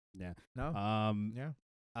 No. yeah. Yeah.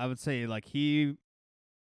 I would say like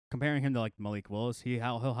comparing him to like Malik Willis,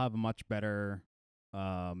 he'll have a much better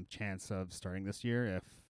chance of starting this year if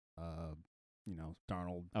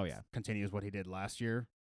Darnold Oh, yeah. continues what he did last year,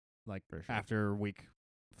 like For sure. after week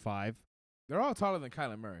 5. They're all taller than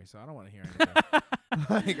Kyler Murray, so I don't want to hear anything.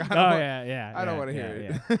 Like, I don't oh want- yeah. I don't want to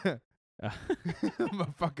hear it. Yeah. My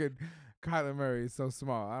fucking Kyler Murray is so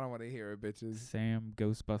small. I don't want to hear it, bitches. Sam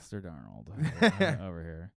Ghostbuster Darnold over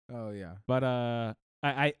here. Oh yeah. But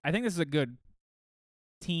I think this is a good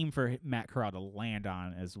team for Matt Corral to land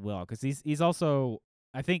on as well, because he's also,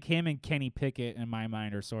 I think him and Kenny Pickett in my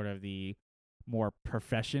mind are sort of the more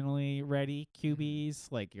professionally ready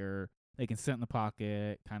QBs. Like they can sit in the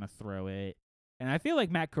pocket, kind of throw it, and I feel like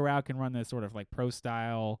Matt Corral can run this sort of like pro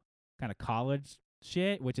style kind of college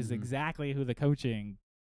shit, which is Mhm. exactly who the coaching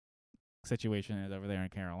situation is over there in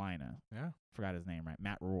Carolina. Yeah. Forgot his name, right?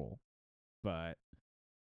 Matt Rule. But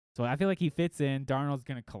so I feel like he fits in. Darnold's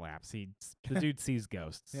gonna collapse. The dude sees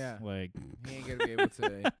ghosts. Yeah. Like He ain't gonna be able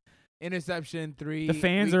to. Interception 3. the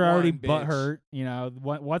fans week are already one, bitch. butthurt. You know,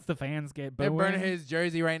 once the fans get They're booing, burning his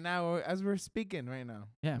jersey right now as we're speaking right now.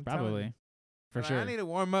 yeah, I'm telling probably you. for Like, sure. I need to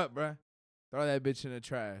warm up, bruh. Throw that bitch in the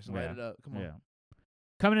trash. Light Yeah. it up. Come on. Yeah.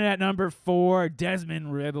 Coming in at number 4,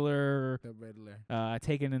 Desmond Riddler. The Riddler.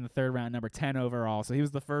 Taken in the 3rd round, number 10 overall. So he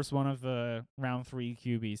was the first one of the round 3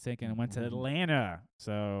 QBs taken and went to Atlanta.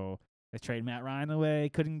 So they traded Matt Ryan away,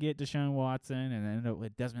 couldn't get Deshaun Watson, and ended up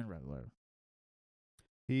with Desmond Riddler.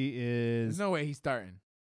 He There's is. no way he's starting.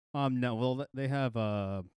 No. Well, they have.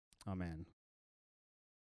 Oh man,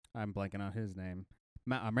 I'm blanking on his name.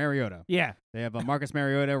 Mariota. Yeah. They have Marcus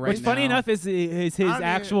Mariota right Which, now. funny enough, is his I don't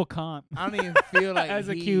actual comp. I don't even feel like As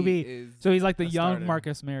a he QB. is. So he's like the a young starter.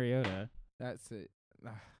 Marcus Mariota. That's it.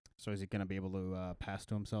 So is he gonna be able to pass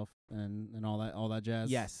to himself and all that jazz?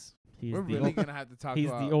 Yes. He's We're the really gonna have to talk he's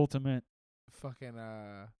about the ultimate. fucking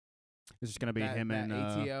It's just gonna be that, him that and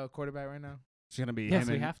ATL quarterback right now. it's gonna be Yes, him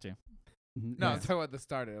we and have to. Mhm, No, yeah. I'm talking about the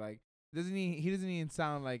starter. Like, he doesn't even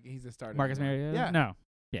sound like he's a starter. Marcus anymore. Mariota? Yeah. No.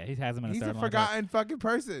 Yeah, he has him in a He's a starting lineup. forgotten fucking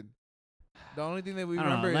person. The only thing that we I don't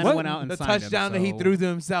know, remember is Atlanta went out and the signed him, touchdown that he so- threw to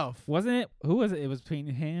himself. Wasn't it? Who was it? It was between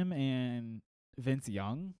him and Vince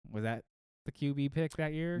Young. Was that the QB pick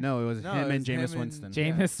that year? No, it was No, him it and was him Jameis and Winston. Ja-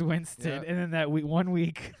 Jameis Winston. Yeah. And then that week, 1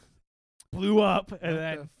 week blew up. What And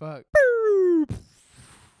then the fuck?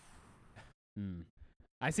 Mm.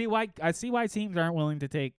 I see why teams aren't willing to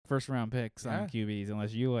take first round picks Yeah. on QBs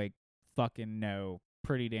unless you like fucking know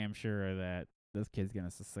pretty damn sure that this kid's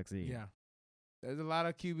gonna succeed. Yeah. There's a lot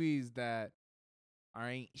of QBs that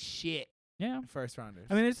ain't shit Yeah. first rounders.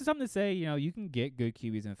 I mean, there's something to say. You know, you can get good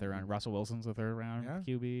QBs in the 3rd round. Russell Wilson's a 3rd round Yeah.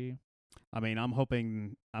 QB. I mean,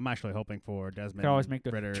 I'm actually hoping for Desmond Could always make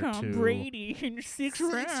the Ritter Tom to Brady in the 6th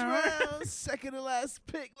round. second to last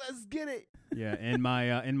pick. Let's get it. Yeah, in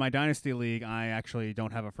my dynasty league, I actually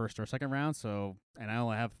don't have a 1st or 2nd round, so and I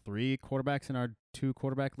only have 3 quarterbacks in our 2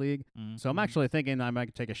 quarterback league. So I'm Mhm. actually thinking I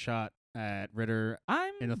might take a shot at Ritter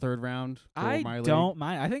I'm in the 3rd round for I my league. don't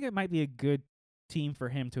mind. I think it might be a good team for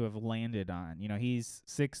him to have landed on. You know, he's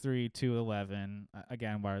 6'3", 211.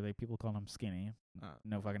 Again, why are they people calling him skinny?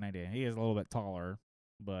 No fucking idea. He is a little bit taller,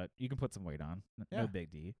 but you can put some weight on. Yeah. No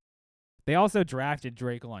big D. They also drafted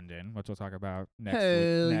Drake London, which we'll talk about next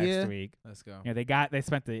Hell week. yeah. Next week. Let's go. You know, they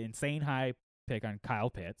spent the insane high pick on Kyle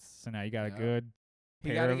Pitts, so now you got a Yeah. good He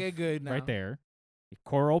pair gotta of- get good now. right there.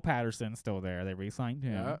 Coral Patterson's still there. They re-signed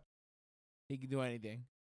him. Yeah. He can do anything.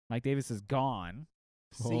 Mike Davis is gone.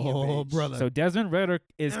 See ya, bitch. brother. So Desmond Ritter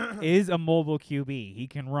is a mobile QB. He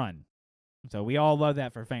can run. So we all love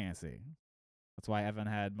that for fantasy. That's why Evan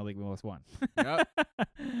had Malik Willis 1. Yep.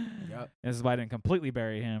 Yep. This is why I didn't completely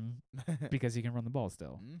bury him because he can run the ball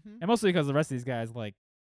still. Mhm. And mostly because the rest of these guys like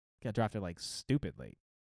got drafted like stupid late.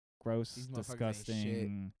 Gross, These motherfuckers ain't shit.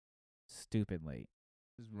 disgusting, stupid late.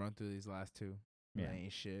 Just run through these last 2. Yeah. That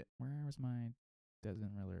ain't shit. Where was my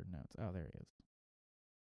Desmond Ritter notes? Oh, there he is.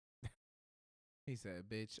 He said,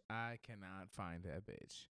 "Bitch, I cannot find that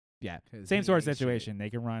bitch." Yeah. 'Cause Same he sort of ain't shit. situation. They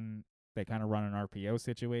can run. They kind of run an RPO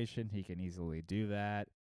situation. He can easily do that.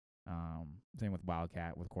 Same with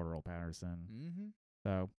Wildcat with Cordero Patterson. Mm-hmm.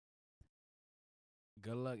 So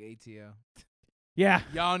Good luck, ATL. yeah,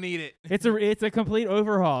 Y'all need it. it's a complete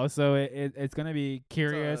overhaul. So it's gonna be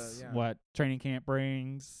curious yeah. what training camp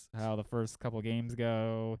brings, how the first couple games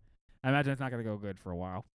go. I imagine it's not gonna go good for a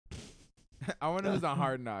while. I wonder who's on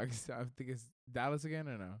Hard Knocks. I think it's Dallas again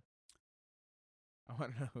or no? I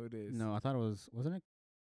want to know who it is. No, I thought it wasn't it?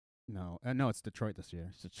 No, no, it's Detroit this year.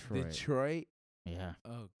 It's Detroit. Detroit. Yeah.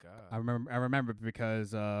 Oh I God. remember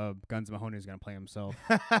because Guns Mahoney is gonna play himself.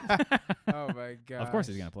 Oh my God. Of course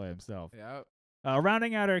he's gonna play himself. Yep.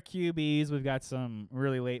 Rounding out our QBs, we've got some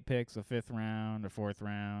really late picks, a 5th round, a 4th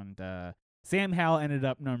round. Sam Howell ended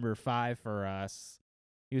up number 5 for us.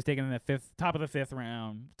 He was taken in the top of the 5th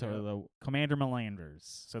round to Yep. the Commander Melanders.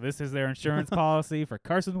 So this is their insurance policy for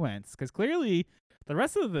Carson Wentz, because clearly the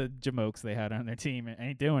rest of the jamokes they had on their team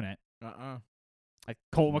ain't doing it. Like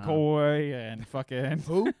Colt No. McCoy and fucking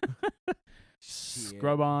Who?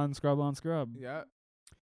 scrub. Yep.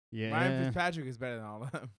 Yeah, Ryan Fitzpatrick is better than all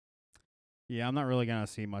of them. yeah. I'm not really gonna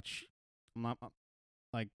see much.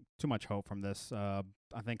 too much hope from this.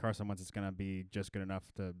 I think Carson Wentz is gonna be just good enough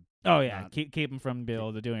to. Oh yeah, not- keep him from being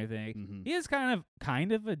able to do anything. Mhm. He is kind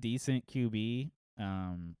of a decent QB.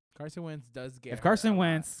 Carson Wentz does get. If hurt Carson a lot.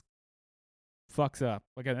 Wentz fucks up,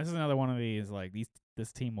 again, this is another one of these like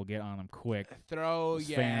this team will get on him quick. throw His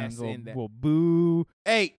your fans ass will, in there. will boo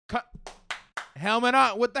Hey, helmet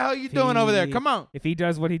on. What the hell you doing over there? He- Come on. if he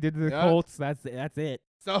does what he did to the Yeah. Colts. That's it.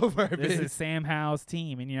 It's over, This bitch. is Sam Howell's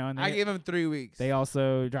team, and and I gave him 3 weeks. they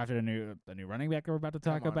also drafted a new running back that we're about to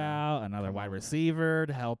talk Come on now. about, another Come wide on now. receiver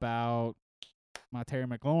to help out my Terry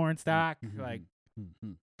McLaurin stock. Mhm. Like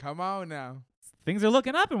Mhm. Come on now. things are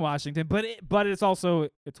looking up in Washington, but it's also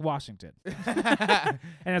Washington. And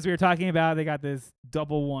as we were talking about, they got this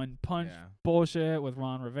double one punch Yeah. bullshit with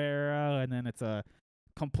Ron Rivera, and then it's a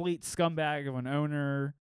complete scumbag of an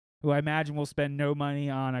owner who I imagine will spend no money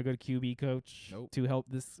on a good QB coach Nope. to help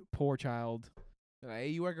this poor child. Like, hey,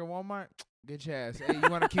 you work at Walmart? Get your ass. Hey, you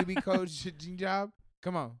want a QB coach job?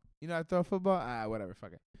 Come on. You know how to throw a football? Whatever.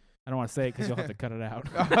 Fuck it. I don't want to say it because you'll have to cut it out.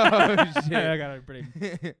 Oh, shit. I got it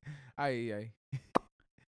pretty. Aye.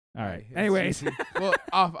 All right. It's Anyways, juicy. Well,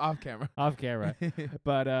 off camera. off camera.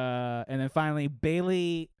 But and then finally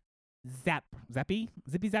Bailey Zippy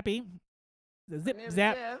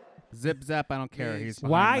Zap. Zip zap. I don't care. Bitch. He's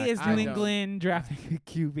Why behind is that I New don't. England drafting a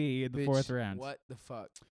QB in the Bitch, fourth round? What the fuck?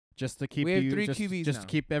 just to keep We have you 3 just, QBs just now. to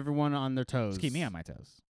keep everyone on their toes. Just keep me on my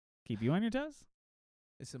toes. Keep you on your toes?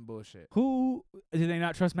 It's some bullshit. Who did they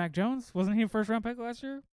not trust Mac Jones? Wasn't he a first round pick last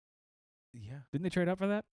year? Yeah. Didn't they trade up for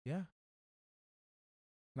that? Yeah.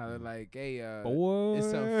 Now they're like, hey, Boy.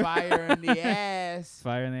 it's some fire in the ass.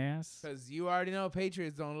 Fire in the ass. Because you already know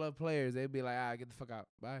Patriots don't love players. They'd be like, get the fuck out.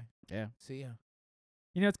 Bye. Yeah. See ya.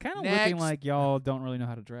 You know, it's kind of looking Next. like y'all don't really know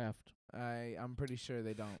how to draft. I'm pretty sure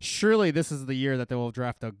they don't. Surely this is the year that they will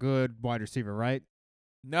draft a good wide receiver, right?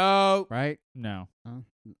 No. Right? No.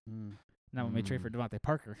 Mm. Not when we trade for Devontae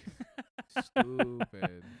Parker.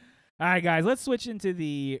 Stupid. All right, guys, let's switch into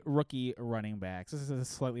the rookie running backs. This is a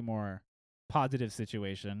slightly more positive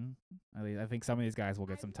situation. I think some of these guys will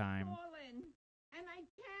get some time. And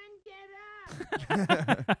I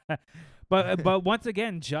can't get up. but once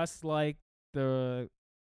again, just like the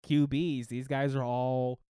QBs, these guys are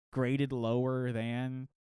all graded lower than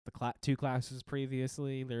the 2 classes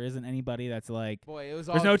previously. There isn't anybody that's like, Boy, it was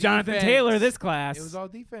all there's no Jonathan defense. Taylor this class. It was all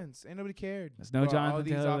defense. Ain't nobody cared. There's no Well, all Jonathan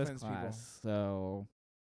these Taylor this offense class. So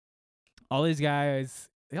all these guys,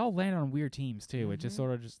 they all land on weird teams too. It's just Mhm.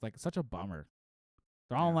 sort of just like such a bummer.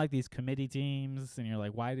 They're all on Yeah. like these committee teams, and you're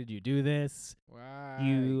like, why did you do this? Wow.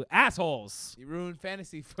 You assholes. You ruined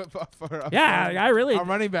fantasy football for us. Yeah, I really. Our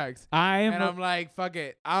running backs. I'm. And I'm like, fuck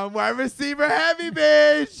it. I'm wide receiver heavy,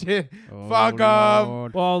 bitch. Oh, Fuck 'em.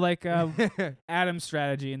 Lord. well, like Adam's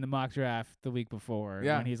strategy in the mock draft the week before,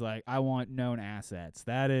 Yeah. when he's like, I want known assets.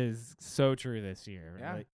 That is so true this year.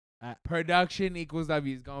 Yeah. Like, Production equals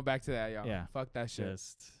W's. Going back to that, y'all. Yeah. Fuck that shit.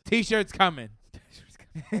 just. T-shirts coming.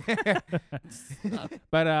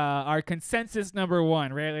 But our consensus number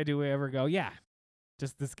one, rarely do we ever go, yeah,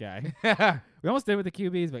 just this guy. We almost did with the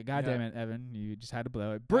QBs, but goddamn Yeah. it, Evan, you just had to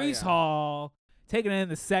blow it. Oh, Brees yeah. Hall, taken in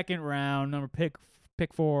the second round, pick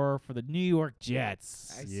 4 for the New York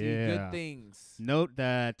Jets. I see Yeah. good things. Note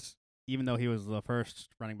that even though he was the first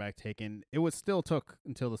running back taken, it was still took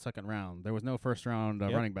until the second round. There was no first round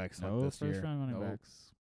Yep. running backs No this first year. round running Nope.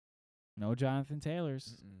 backs. No Jonathan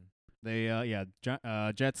Taylors. Mm-mm. They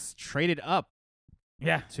Jets traded up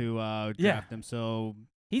Yeah, to Yeah. draft him. So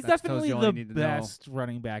he's That tells definitely you all you the need to know. best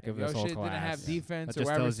running back If of your this whole shit class. didn't have defense That or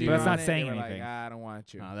just wide tells you- receiver But it's not on it, saying they were anything. Like, I don't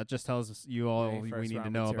want you. that just tells us you all ain't we first need to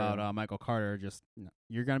round know material. about Michael Carter. Just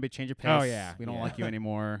you're gonna be changing pace. Oh, yeah. we don't Yeah. like you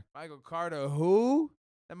anymore. Michael Carter, who?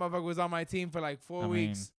 That motherfucker was on my team for like 4 I mean-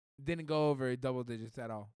 weeks. Didn't go over double digits at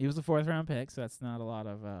all. He was a 4th round pick, so that's not a lot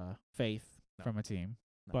of faith No. from a team.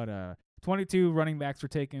 No. But 22 running backs were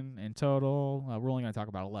taken in total. We're only going to talk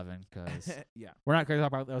about 11 because Yeah. we're not going to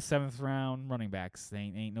talk about those 7th round running backs.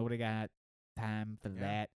 Ain't nobody got time for Yeah.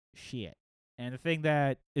 that shit. And the thing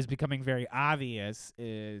that is becoming very obvious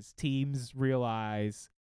is teams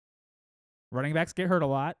realize running backs get hurt a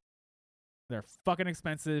lot. They're fucking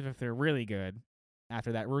expensive if they're really good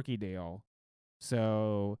after that rookie deal.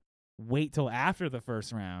 So wait till after the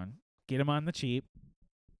first round, get them on the cheap,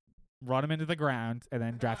 run them into the ground, and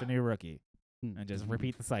then draft a new rookie and just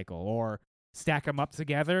repeat the cycle. Or stack them up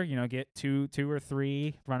together, get two or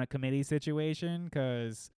three, run a committee situation,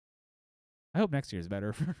 because I hope next year's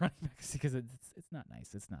better for running backs because it's not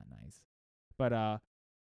nice. It's not nice. But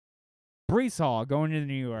Brees Hall going to the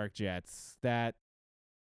New York Jets,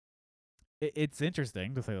 it's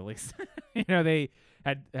interesting to say the least. They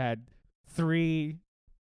had 3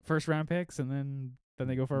 first round picks, and then then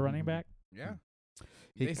they go for a running Mhm. back. Yeah.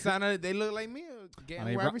 He They could- they look like me getting I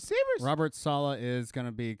mean, wide receivers. Robert Sala is going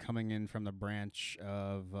to be coming in from the branch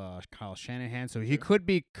of Kyle Shanahan, so he Sure. could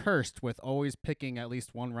be cursed with always picking at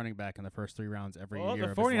least one running back in the first 3 rounds every Well, year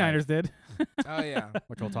the of his life, 49ers did. Oh yeah.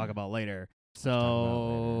 which we'll talk about later. talk about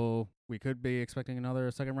So we could be expecting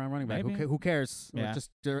another second-round running back. Maybe. Who cares? Yeah.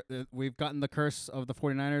 We're just we've gotten the curse of the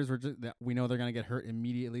 49ers. We know they're going to get hurt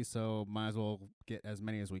immediately, so might as well get as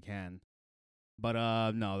many as we can.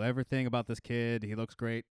 But no, everything about this kid, he looks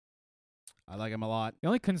great. I like him a lot. The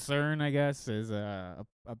only concern, I guess, is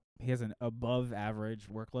he has an above average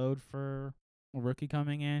workload for a rookie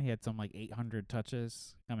coming in. He had some like 800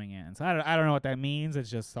 touches coming in. So I don't know what that means. It's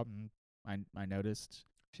just something I noticed.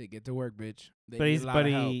 Shit, get to work, bitch. They But need he's a lot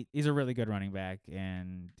of help. he's a really good running back,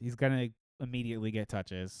 and he's gonna immediately get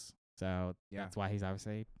touches. So Yeah. that's why he's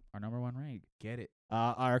obviously our number 1 ranked. Get it.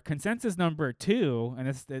 Our consensus number 2, and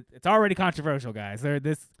it's already controversial, guys.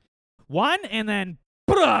 This 1 and then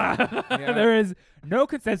there is no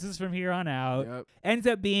consensus from here on out. Yep. Ends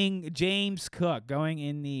up being James Cook going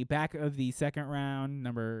in the back of the second round,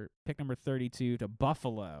 pick number 32 to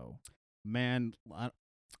Buffalo. Man,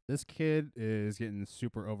 this kid is getting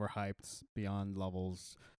super overhyped beyond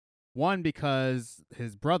levels. One, because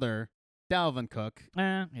his brother, Dalvin Cook,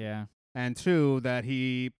 Yeah. and 2, that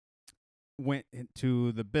he went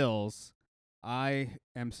to the Bills. I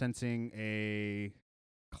am sensing a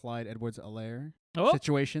Clyde Edwards-Helaire Oh,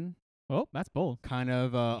 situation, that's bold. kind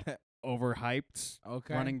of overhyped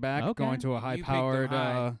Okay. running back Okay. going to a You picked him high-powered.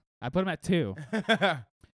 high. I put him at 2.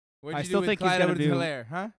 What'd I you still do with think he's Clyde gonna Edwards do- Hilaire,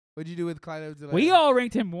 huh? What'd you do with Clyde Edwards Hilaire? We all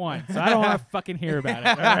ranked him 1, so I don't want to fucking hear about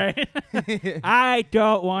it. All right, I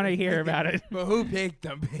don't want to hear about it. But who picked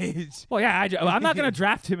him, bitch? Well, yeah, I'm not gonna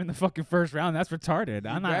draft him in the fucking first round. That's retarded.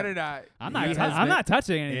 I'm You not. better not. I'm You not. better I'm not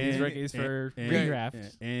touching any of these in- rookies for in-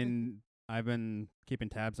 redraft. And I've been keeping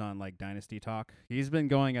tabs on like Dynasty Talk. He's been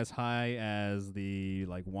going as high as the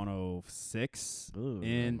like 106 Ooh.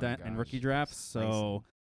 in my in rookie gosh. drafts. So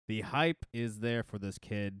the hype is there for this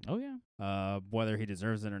kid. Oh yeah. Whether he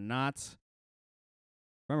deserves it or not.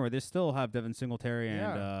 Remember, they still have Devin Singletary and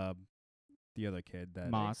Yeah. the other kid that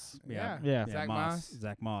Moss. Yeah. Yeah. Zach Moss.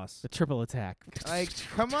 Zach Moss. The triple attack. Like,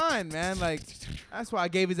 come on, man. Like, that's why I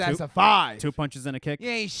gave his ass a 5. 2 punches and a kick. You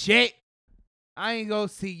ain't shit. I ain't go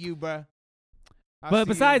see you, bruh. I'll see you But in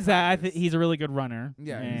besides that, I practice. think he's a really good runner.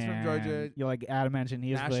 Yeah, he's from Georgia. And You like Adam mentioned,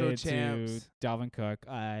 he is National related champs. to Dalvin Cook.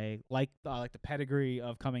 I like the pedigree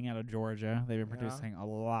of coming out of Georgia. They've been Yeah. producing a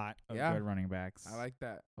lot of Yeah. good running backs. I like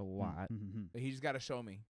that. a lot. Mhm. But he just got to show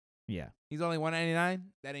me. Yeah, He's only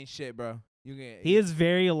 199. That ain't shit, bro. You get he is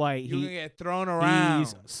very light. You gonna He get thrown around.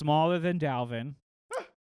 he's smaller than Dalvin.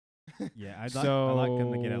 Yeah, I'd like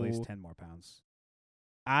him to get at least So- 10 more pounds.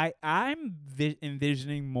 I'm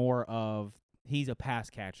envisioning more of he's a pass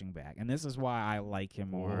catching back, and this is why I like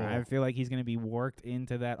him more. I Whoa. feel like he's going to be worked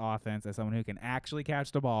into that offense as someone who can actually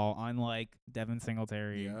catch the ball, unlike Devin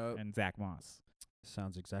Singletary Yup. and Zach Moss.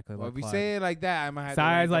 Sounds exactly Well, like if you Clyde. say it like that, I might have to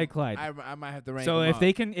Size rank like him. Clyde. I might have to rank So him if up.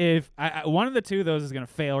 they can, if one of the two of those is going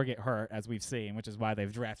to fail or get hurt, as we've seen, which is why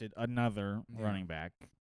they've drafted another Yeah. running back.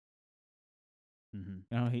 Mhm.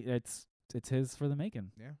 You know, it's his for the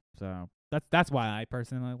making. Yeah. So that's why I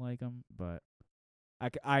personally like him. But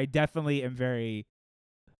I definitely am very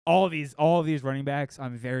all of these running backs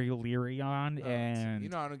I'm very leery on, Oh, and you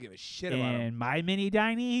know I don't give a shit about him. in my mini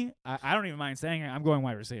dynasty, I don't even mind saying it. I'm going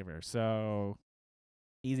wide receiver. So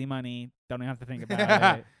easy money. Don't even have to think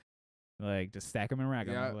about it. Like just stack them and rack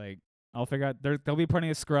them. Yeah. Like I'll figure out. There'll be plenty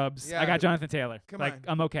of scrubs. Yeah. I got Jonathan Taylor. Come like on.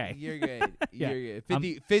 I'm okay. You're good. Yeah. You're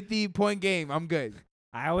good. 50 point game. I'm good.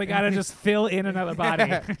 I only gotta just fill in another body.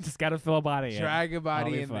 Just gotta fill a body in. Drag a I'll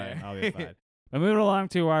body be in fine. there. I'll be fine. But moving along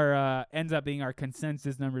to our ends up being our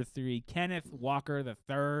consensus number 3, Kenneth Walker the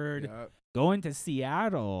third, Yup. going to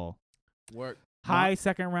Seattle. Work. High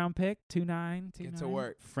second round pick, 2.9. Get to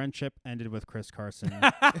work. Friendship ended with Chris Carson.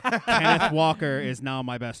 Kenneth Walker is now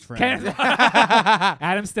my best friend. Kenneth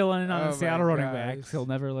Adam's still in on Oh the Seattle my running back. gosh. He'll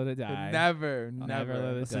never let it die. Never. Never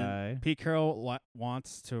let it Listen, die. Pete Carroll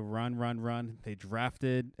wants to run. They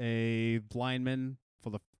drafted a lineman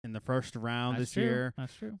in the first round That's this true. year.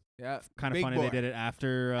 That's true. Yeah. Kind of Big funny boy. they did it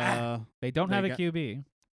after. They don't They have a got- QB.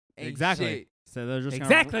 Ain't exactly. shit. So they're just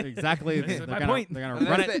Exactly. Gonna, exactly. This is they're my gonna, point. They're gonna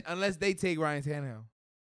run it. Unless they take Ryan Tannehill.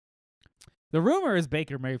 The rumor is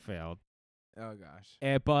Baker Mayfield. Oh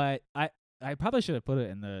gosh. But I probably should have put it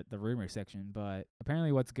in the rumor section, but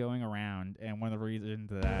apparently what's going around, and one of the reasons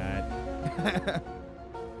that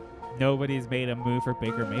nobody's made a move for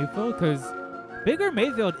Baker Mayfield, because Baker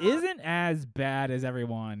Mayfield isn't as bad as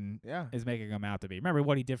everyone Yeah. is making him out to be. Remember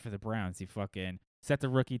what he did for the Browns? He fucking set the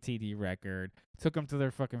rookie TD record, took them to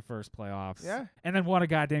their fucking first playoffs, Yeah. and then won a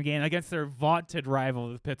goddamn game against their vaunted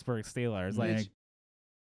rival, the Pittsburgh Steelers. Like, Bitch.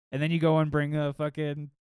 and then you go and bring a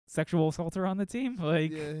fucking sexual assaulter on the team.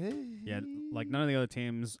 Like, Yeah, like none of the other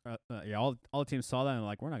teams. All the teams saw that and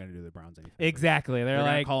like, we're not gonna do the Browns anything. exactly. They're They're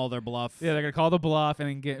gonna like, call their bluff. yeah, they're gonna call the bluff and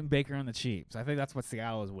then get Baker on the cheap. So I think that's what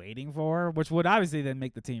Seattle was waiting for, which would obviously then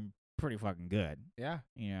make the team pretty fucking good. Yeah.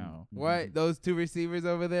 You know. What? Those two receivers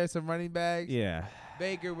over there, some running backs. Yeah.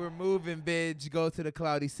 Baker, we're moving, bitch. Go to the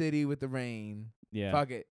cloudy city with the rain. Yeah. Fuck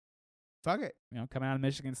it. Fuck it. You know, coming out of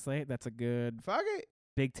Michigan State, that's a good Fuck it.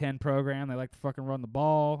 Big Ten program. They like to fucking run the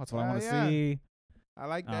ball. That's what I Hell want to yeah. see. I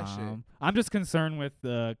like that shit. I'm just concerned with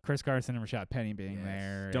Chris Carson and Rashad Penny being Yes.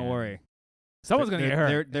 there. Don't and worry. Someone's gonna get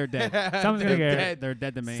hurt. They're dead. Someone's gonna They're get dead. They're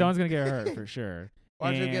dead to me. Someone's gonna get hurt for sure.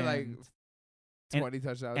 Watch him get like and- 20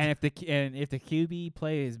 touchdowns. And if the QB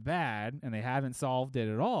play is bad and they haven't solved it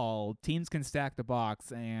at all, teams can stack the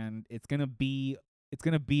box, and it's gonna be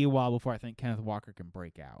a while before I think Kenneth Walker can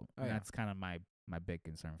break out. Oh, And yeah. that's kind of my big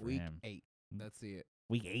concern for Week him. 8. Let's see it.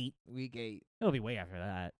 Week 8. Week 8. It'll be way after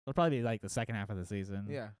that. It'll probably be like the second half of the season.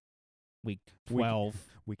 Yeah. Week 12,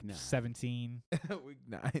 Week 9. 17. Week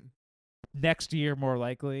 9. Next year, more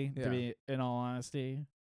likely, Yeah. to be in all honesty.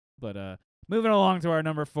 But moving along to our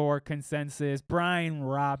number 4 consensus, Brian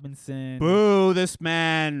Robinson. Boo! This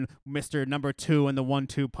man, Mr. Number 2 in the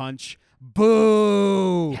 1-2 punch.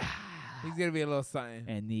 Boo! He's going to be a little something.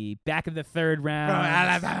 And the back of the third From round,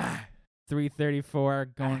 Alabama. 334,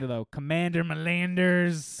 going to the Commander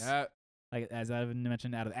Melanders. Yep. Like as I've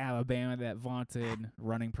mentioned, out of Alabama, that vaunted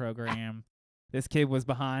running program. This kid was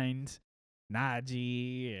behind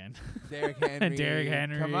Najee and Derrick Henry. Derrick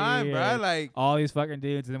Henry. Come on, bro. and Like, all these fucking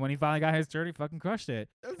dudes. And then when he finally got his turn, he fucking crushed it.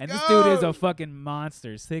 let's And go. this dude is a fucking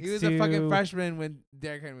monster. 6'2", He was a fucking freshman when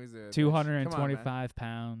Derrick Henry was there. 225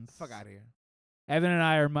 pounds. Fuck out of here. Evan and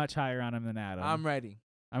I are much higher on him than Adam. I'm ready.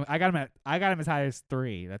 I got him as high as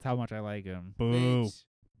 3. That's how much I like him. Boo! Bitch.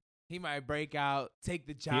 He might break out, take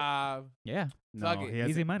the job. Yeah, No, Fuck it. he has,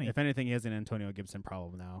 easy money. If anything, he has an Antonio Gibson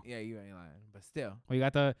problem now. Yeah, you ain't lying. But still, Well, you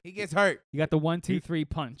got the he gets hurt. 1, 2, 3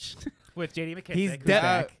 punch with JD McKissick. He's who's dead.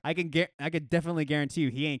 back. I could definitely guarantee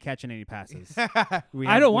you he ain't catching any passes. I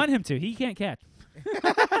don't want him to. He can't catch.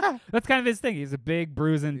 That's kind of his thing. He's a big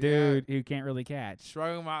bruising Yeah. dude who can't really catch.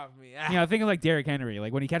 Shrug him off me. You know, think of like Derrick Henry.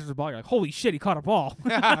 Like when he catches the ball, you're like, holy shit, he caught a ball.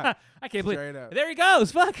 I can't believe. Straight up. There he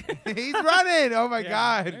goes. Fuck. He's running. Oh my Yeah,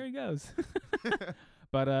 god. There he goes.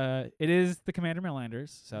 But it is the Commander Millanders,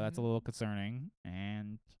 so that's a Mhm. little concerning.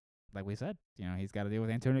 And like we said, you know, he's got to deal with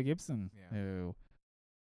Antonio Gibson, Yeah. who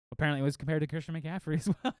apparently was compared to Christian McCaffrey as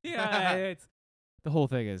well. Yeah, it's the whole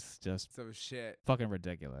thing is just Some shit. fucking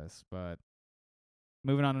ridiculous. But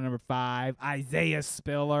moving on to number 5, Isaiah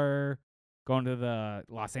Spiller going to the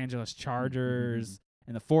Los Angeles Chargers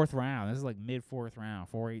in the 4th round. This is like mid 4th round,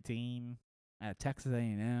 418 at Texas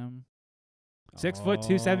A&M. 6 foot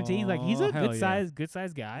 217. Like he's a Oh, hell good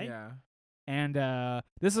size guy. Yeah. And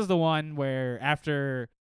this is the one where after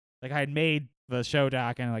like I had made the show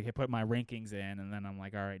doc and like I put my rankings in, and then I'm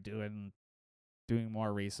like, all right, doing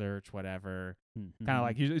more research, whatever. Mm-hmm. Kind of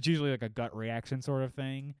like it's usually like a gut reaction sort of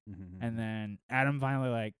thing. Mm-hmm. And then Adam finally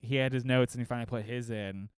like he had his notes and he finally put his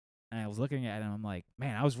in, and I was looking at him. I'm like,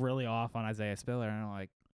 man, I was really off on Isaiah Spiller, and I'm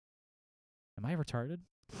like, am I retarded?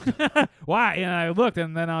 Why? And I looked,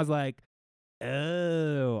 and then I was like,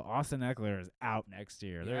 oh, Austin Eckler is out next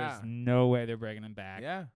year. Yeah. There's no way they're bringing him back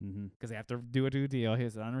Yeah. Mm-hmm. because they have to do a new deal.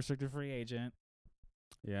 He's an unrestricted free agent.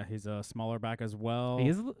 Yeah, he's a smaller back as well.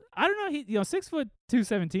 He's I don't know. He 6 foot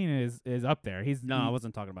 217 is up there. I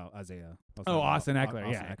wasn't talking about Isaiah. I was Oh, talking about Austin Eckler,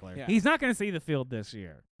 Austin yeah. Eckler. Yeah. He's not going to see the field this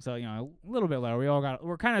year. So, you know, a little bit lower.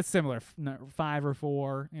 We're kind of similar, 5 or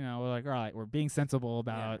 4. You know, we're like, all right, we're being sensible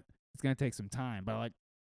about it's going to take some time. But, like,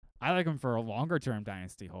 I like him for a longer term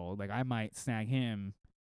dynasty hold. Like, I might snag him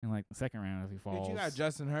in, like, the 2nd round if he falls. Dude, you got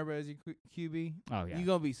Justin Herbert as your QB. Oh, yeah. You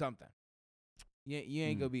gonna be something. You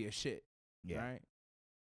ain't Mm. gonna be a shit. Yeah. Right?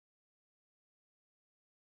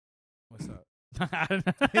 What's up? I don't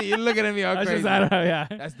know. You're looking at me all I crazy. don't know, yeah.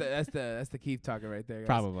 That's the Keith talking right there. Guys.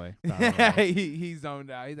 Probably. He's zoned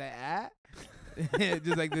out. He's like,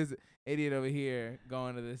 just like this idiot over here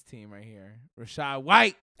going to this team right here. Rashad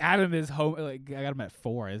White. Adam is home. Like, I got him at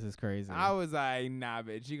 4. This is crazy. I was like, nah,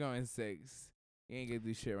 bitch. You going 6. You ain't gonna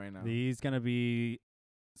do shit right now. He's gonna be.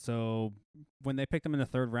 So when they picked him in the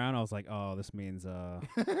 3rd round, I was like, oh, this means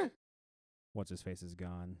what's his face is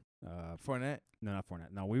gone. Fournette. No, not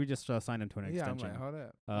Fournette. No, we just signed him to an Yeah, I'm extension. like, hold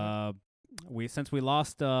up. Since we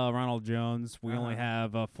lost Ronald Jones, we only Uh-huh.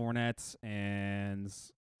 have Fournette and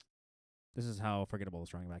This is how forgettable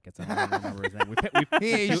this running back gets. I don't remember his name.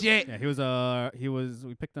 He ain't shit. Yeah,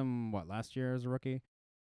 we picked him last year as a rookie.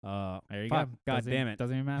 There you fuck, go. God Doesn't- damn it.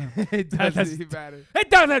 Doesn't even matter. It doesn't matter. It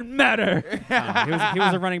doesn't matter. He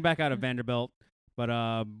was a running back out of Vanderbilt, but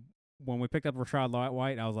when we picked up Rashad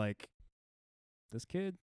White, I was like, this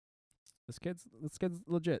kid's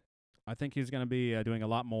legit. I think he's gonna be doing a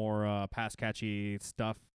lot more pass catchy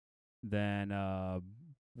stuff than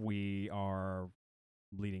we are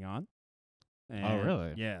leading on. And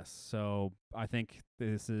really? Yes. So I think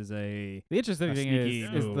this is a The interesting A thing sneaky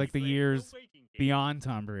is move. like the years beyond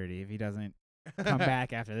Tom Brady if he doesn't come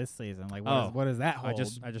back after this season. Like, what does that hold?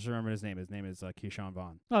 I just remembered his name. His name is Keyshawn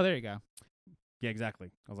Vaughn. Oh, there you go. Yeah, exactly.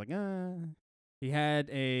 I was like, he had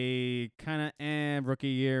a kind of rookie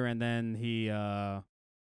year, and then he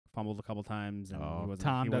fumbled a couple times. And he wasn't,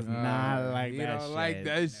 Tom he does wasn't- not like you that don't shit. like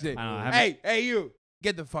that shit. I don't know, I haven't- Hey, you,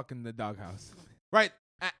 get the fuck in the doghouse. Right?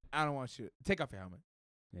 I don't want you. Take off your helmet.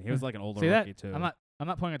 Yeah, he was like an older See rookie that? too. I'm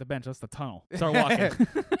not pointing at the bench. That's the tunnel. Start walking.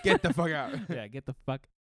 Get the fuck out. Yeah, get the fuck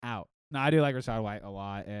out. No, I do like Rashad White a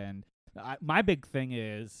lot, and my big thing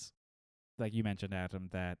is, like you mentioned, Adam,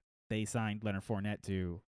 that they signed Leonard Fournette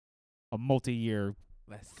to a multi-year,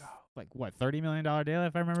 Let's go. like what, $30 million deal,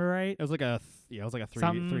 if I remember right. It was like a three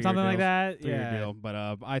Something year like deal. that. 3 year Yeah, deal. But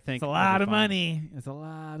I think it's a he'll lot be of fine. money. It's a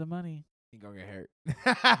lot of money. He gonna get hurt.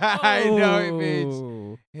 I know it, bitch.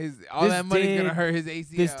 Oh. All This that money's gonna did- hurt his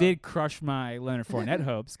ACL. This did crush my Leonard Fournette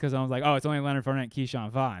hopes because I was like, oh, it's only Leonard Fournette, and Keyshawn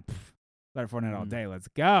Vaughn. Pff, Leonard Fournette all Mm. day. Let's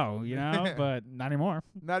go, you know. But not anymore.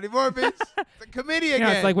 Not anymore, bitch. It's a committee You again.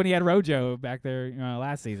 know, it's like when he had Rojo back there,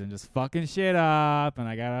 last season, just fucking shit up, and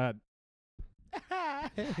I gotta.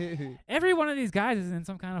 Every one of these guys is in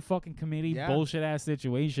some kind of fucking committee Yeah. bullshit ass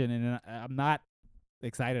situation, and I'm not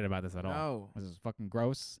excited about this at all. No. This is fucking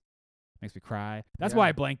gross. Makes me cry. That's Yeah. why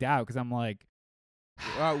I blanked out because I'm like,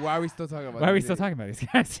 Why are we still talking about why are we this? still talking about these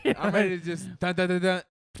guys? I'm ready to just dun dun dun dun.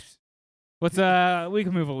 What's we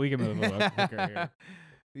can move a little quicker here.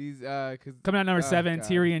 These cause Coming out number Oh, 7, God.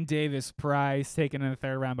 Tyrion Davis Price, taken in the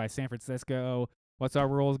 3rd round by San Francisco. What's our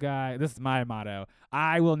rules, guy? This is my motto.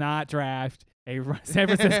 I will not draft a San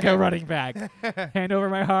Francisco running back. Hand over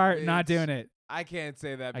my heart, not Bitch. doing it. I can't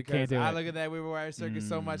say that I because can't do it. look at that waiver wire circuit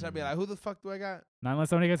so much. I'd be like, who the fuck do I got? Not unless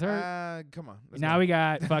somebody gets hurt. Come on. let's Now go. we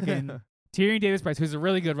got fucking Tyrion Davis Price, who's a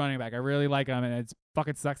really good running back. I really like him, and it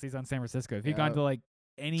fucking sucks he's on San Francisco. If he'd gone Yep. to like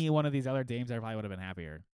any one of these other teams, I probably would have been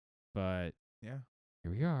happier. But Yeah.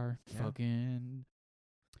 here we are. Yeah. Fucking.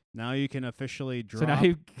 Now you can officially drop So now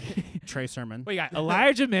you. Trey Sermon. We got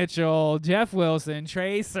Elijah Mitchell, Jeff Wilson,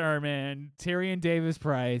 Trey Sermon, Tyrion Davis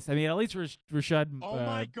Price. I mean, at least Rashad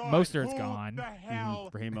Mostert's gone.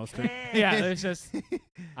 Raheem Mostert. Yeah, there's just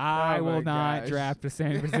I Oh will my not gosh. draft a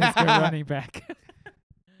San Francisco running back.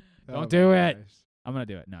 Don't do it. gosh. I'm gonna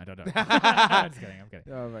do it. No, don't do it. I'm just kidding. I'm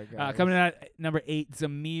kidding. Oh my god. Coming in at number 8,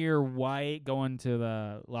 Zamir White going to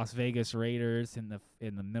the Las Vegas Raiders in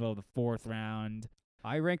the middle of the 4th round.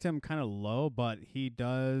 I ranked him kind of low, but he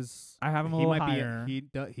does. I have him a he little might higher.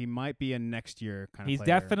 he might be a next year kind He's of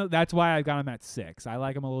player. definitely. That's why I got him at 6. I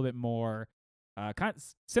like him a little bit more. Kind of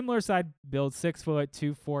similar side build, 6 foot,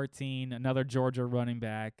 214. Another Georgia running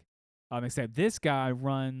back. Except this guy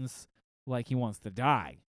runs like he wants to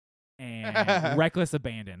die, and reckless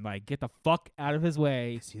abandon. Like, get the fuck out of his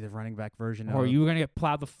way, Is he the running back version or of? you're gonna get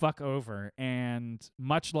plowed the fuck over. And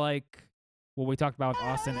much like what we talked about with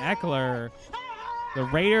Austin Eckler, the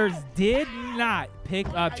Raiders did not pick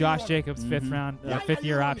up Josh Jacobs' fifth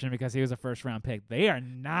year option because he was a 1st round pick. They are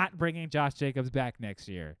not bringing Josh Jacobs back next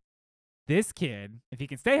year. This kid, if he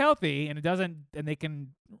can stay healthy and they can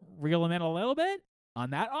reel him in a little bit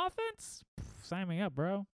on that offense, sign me up,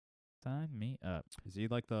 bro. Sign me up. Is he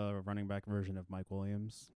like the running back version of Mike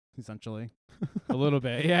Williams, essentially? A little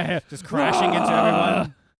bit, yeah. Just crashing into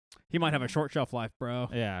everyone. He might have a short shelf life, bro.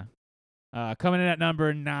 Yeah. Coming in at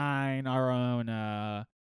number 9, our own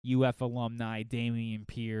UF alumni, Damian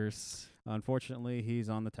Pierce. Unfortunately, he's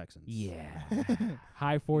on the Texans. Yeah.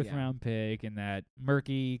 High 4th Yeah. round pick in that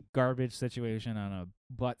murky garbage situation on a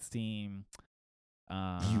Butts team.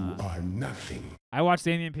 You are nothing. I watched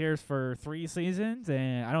Damian Pierce for 3 seasons,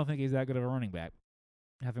 and I don't think he's that good of a running back,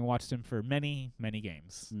 having watched him for many, many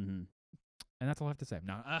games. Mm-hmm. And that's all I have to say.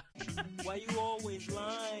 No, Why you always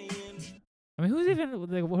lying? I mean, who's even,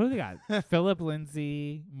 like, what do they got? Philip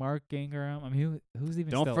Lindsay, Mark Ingram. I mean, who's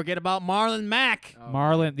even Don't still? forget about Marlon Mack. Oh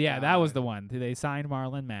Marlon, my yeah, that was God. the one. They signed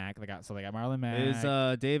Marlon Mack. They got Marlon Mack.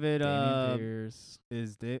 Is David Damian Pierce.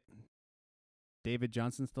 is David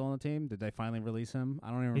Johnson still on the team? Did they finally release him?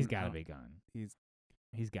 I don't even. He's got to know. be gone. He's-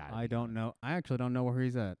 He's got. I don't know. I actually don't know where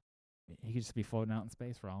he's at. He could just be floating out in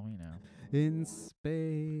space for all we know. In space.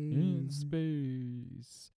 In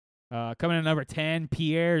space. Coming in number 10,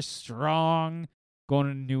 Pierre Strong, going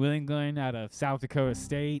to New England out of South Dakota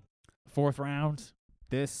State, 4th round.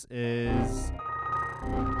 This is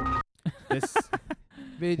this.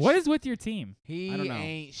 Bitch, What is with your team? he I don't know.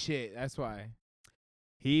 ain't shit. That's why.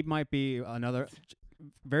 He might be another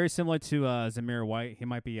very similar to Zamir White. He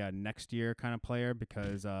might be a next year kind of player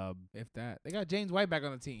because If that, they got James White back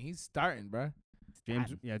on the team. He's starting, bruh.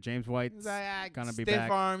 James White's He's like, gonna be stiff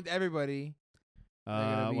back. armed everybody.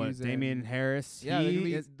 gonna be using- Damian Harris. Yeah, they're gonna he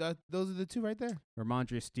be, is those are the two right there.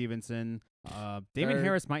 Ramondre Stevenson. Damian Third.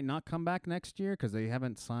 Harris might not come back next year because they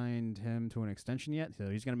haven't signed him to an extension yet, so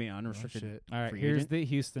he's gonna be an unrestricted. shit. All right, free here's agent. the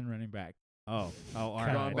Houston running back. Oh, all Going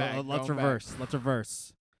right. back, Well, let's going back. reverse. Let's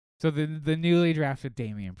reverse. So the newly drafted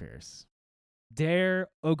Damian Pierce. Dare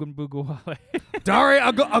Ogunbugawale. Dari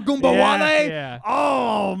Agumbawale. Yeah.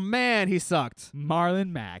 Oh man, he sucked. Marlon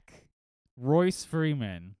Mack. Royce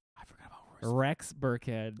Freeman. I forgot about Royce. Rex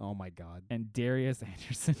Burkhead. Oh my god. And Darius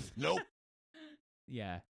Anderson. Nope.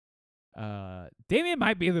 Yeah. Damian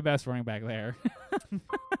might be the best running back there.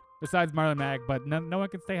 Besides Marlon Mack, but no one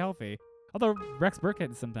can stay healthy. Although Rex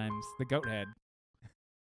Burkhead is sometimes the goat head.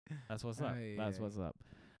 That's what's up. Ay, That's ay. what's up.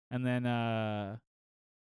 And then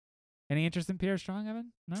any interest in Pierre Strong,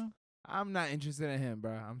 Evan? No? I'm not interested in him,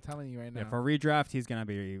 bro. I'm telling you right now. Yeah, for redraft, he's gonna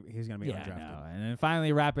be I undrafted. know. And then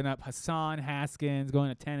finally wrapping up Hassan Haskins going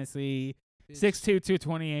to Tennessee. Bitch. 6'2",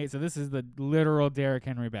 228. So this is the literal Derrick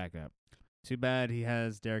Henry backup. Too bad he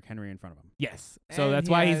has Derrick Henry in front of him. Yes. So And that's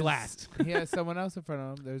he why he's has- last. He has someone else in front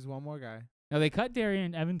of him. There's one more guy. No, they cut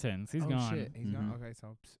Darian Evans. He's oh gone. shit, he's gone. Mhm. Okay,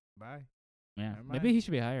 so bye. Yeah. Never Maybe mind. he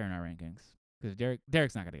should be higher in our rankings because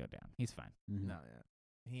Derrick's not going to go down. He's fine. No,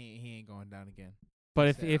 yeah, he ain't going down again. But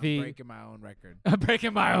if Said, if I'm he breaking my own record, I'm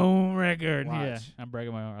breaking my own record. Yeah, Watch. I'm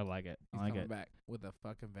breaking my own. I like it. I he's like coming it. back with a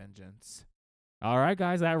fucking vengeance. All right,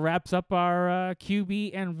 guys, that wraps up our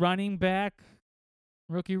QB and running back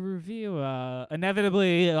rookie review.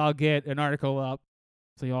 Inevitably, I'll get an article up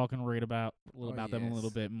so y'all can read about them a little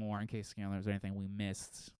yes. bit more in case there's anything we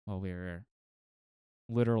missed while we were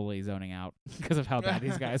literally zoning out because of how bad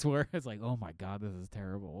these guys were. It's like, oh my god, this is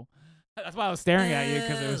terrible. That's why I was staring at you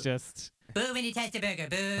because it was just. Boo when you taste a burger.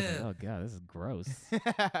 I was like, Boo. oh god, this is gross.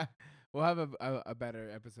 We'll have a better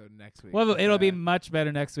episode next week. Well, with, it'll be much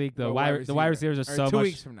better next week. The the wide receivers are or so 2 much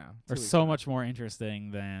weeks from now. 2 are weeks so from now. much more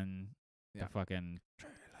interesting than Yeah. the fucking. Traylon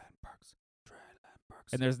Burks.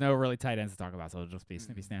 And there's no really tight ends to talk about, so it'll just be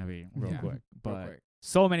snippy Mm. snappy real Yeah. quick. Real But quick.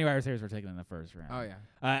 so many wide receivers were taken in the first round. Oh yeah.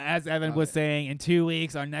 As Evan Oh, was yeah. saying, in 2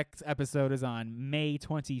 weeks, our next episode is on May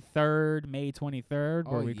 23rd,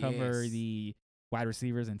 where Oh, we cover yes. the wide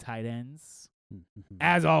receivers and tight ends. Mm-hmm.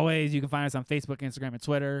 As always, you can find us on Facebook, Instagram, and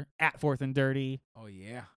Twitter at 4th and Dirty. Oh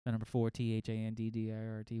yeah. The number 4,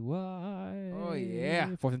 THANDDIRTY. Oh, yeah.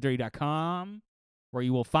 4thanddirty.com, where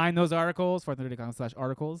you will find those articles,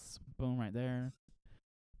 4thanddirty.com/articles. Boom, right there.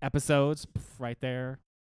 Episodes, right there.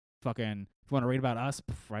 Fucking, if you want to read about us,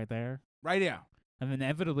 right there. Right now. And then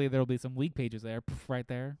inevitably, there will be some league pages there, right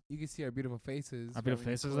there. You can see our beautiful faces. Our beautiful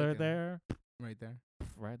when you faces click are and- there, Right there.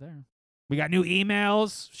 right there. We got new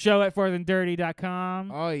emails, show at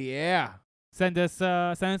 4thanddirty.com. Oh yeah. Send us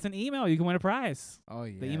an email. You can win a prize. Oh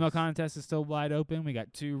yeah. The email contest is still wide open. We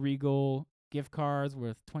got 2 Regal gift cards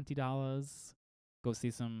worth $20. Go see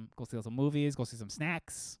some movies. Go see some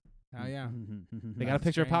snacks. Oh yeah. They got a That's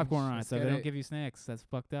picture of strange. popcorn on it, Let's so they get don't it. give you snacks. That's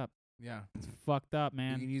fucked up. Yeah. It's fucked up, You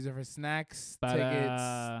man. can use it for snacks, But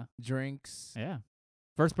tickets, drinks. yeah.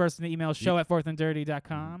 First person to email show at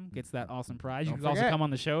 4thanddirty.com gets that awesome prize. You Don't can also forget. come on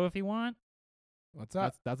the show if you want. What's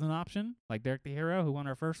up? That's an option. Like Derek the Hero, who won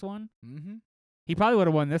our first one. Mm-hmm. He probably would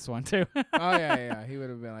have won this one too. Oh yeah. He would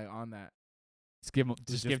have been like on that. Just give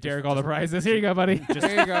Just- give just- Derek just- all the prizes. Here you go, buddy. Just,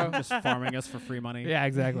 There you go. just farming us for free money. Yeah,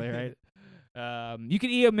 exactly, right. You can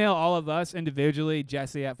email all of us individually,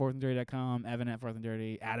 Jesse at 4thanddirty.com, Evan at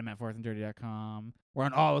 4thanddirty, Adam at 4thanddirty.com. We're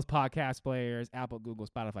on all those podcast players, Apple, Google,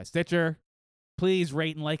 Spotify, Stitcher. Please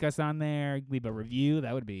rate and like us on there. Leave a review.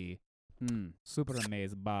 That would be super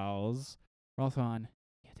amazing balls. We're also on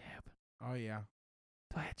YouTube, Oh yeah.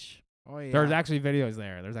 Twitch. Oh yeah. There's actually videos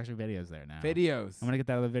there. now. videos. I'm going to get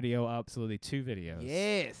that other video up, so there'll be 2 videos.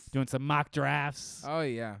 Yes. Doing some mock drafts. Oh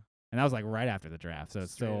yeah. And that was like right after the draft, so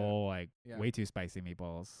it's Straight up. still like Yeah. way too spicy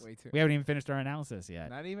meatballs. Way too. We haven't even finished our analysis yet.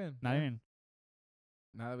 Not even. Not Yeah. even.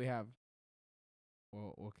 Now that we have.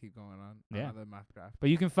 We'll keep going on. Yeah. Another mock draft. But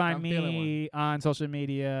you can find I'm feeling me on social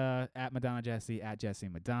media at Madonna Jesse, at Jesse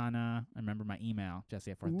Madonna. And remember my email,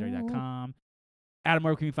 jesse at 430.com. Adam,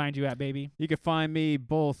 where can we find you at, baby? You can find me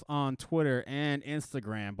both on Twitter and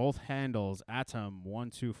Instagram, both handles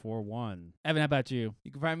Atom1241. Evan, how about you?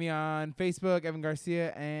 You can find me on Facebook, Evan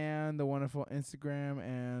Garcia, and the wonderful Instagram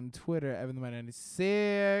and Twitter, Evan the Man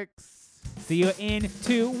 96. See you in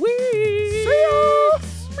 2 weeks. See ya.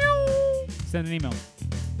 Send an email.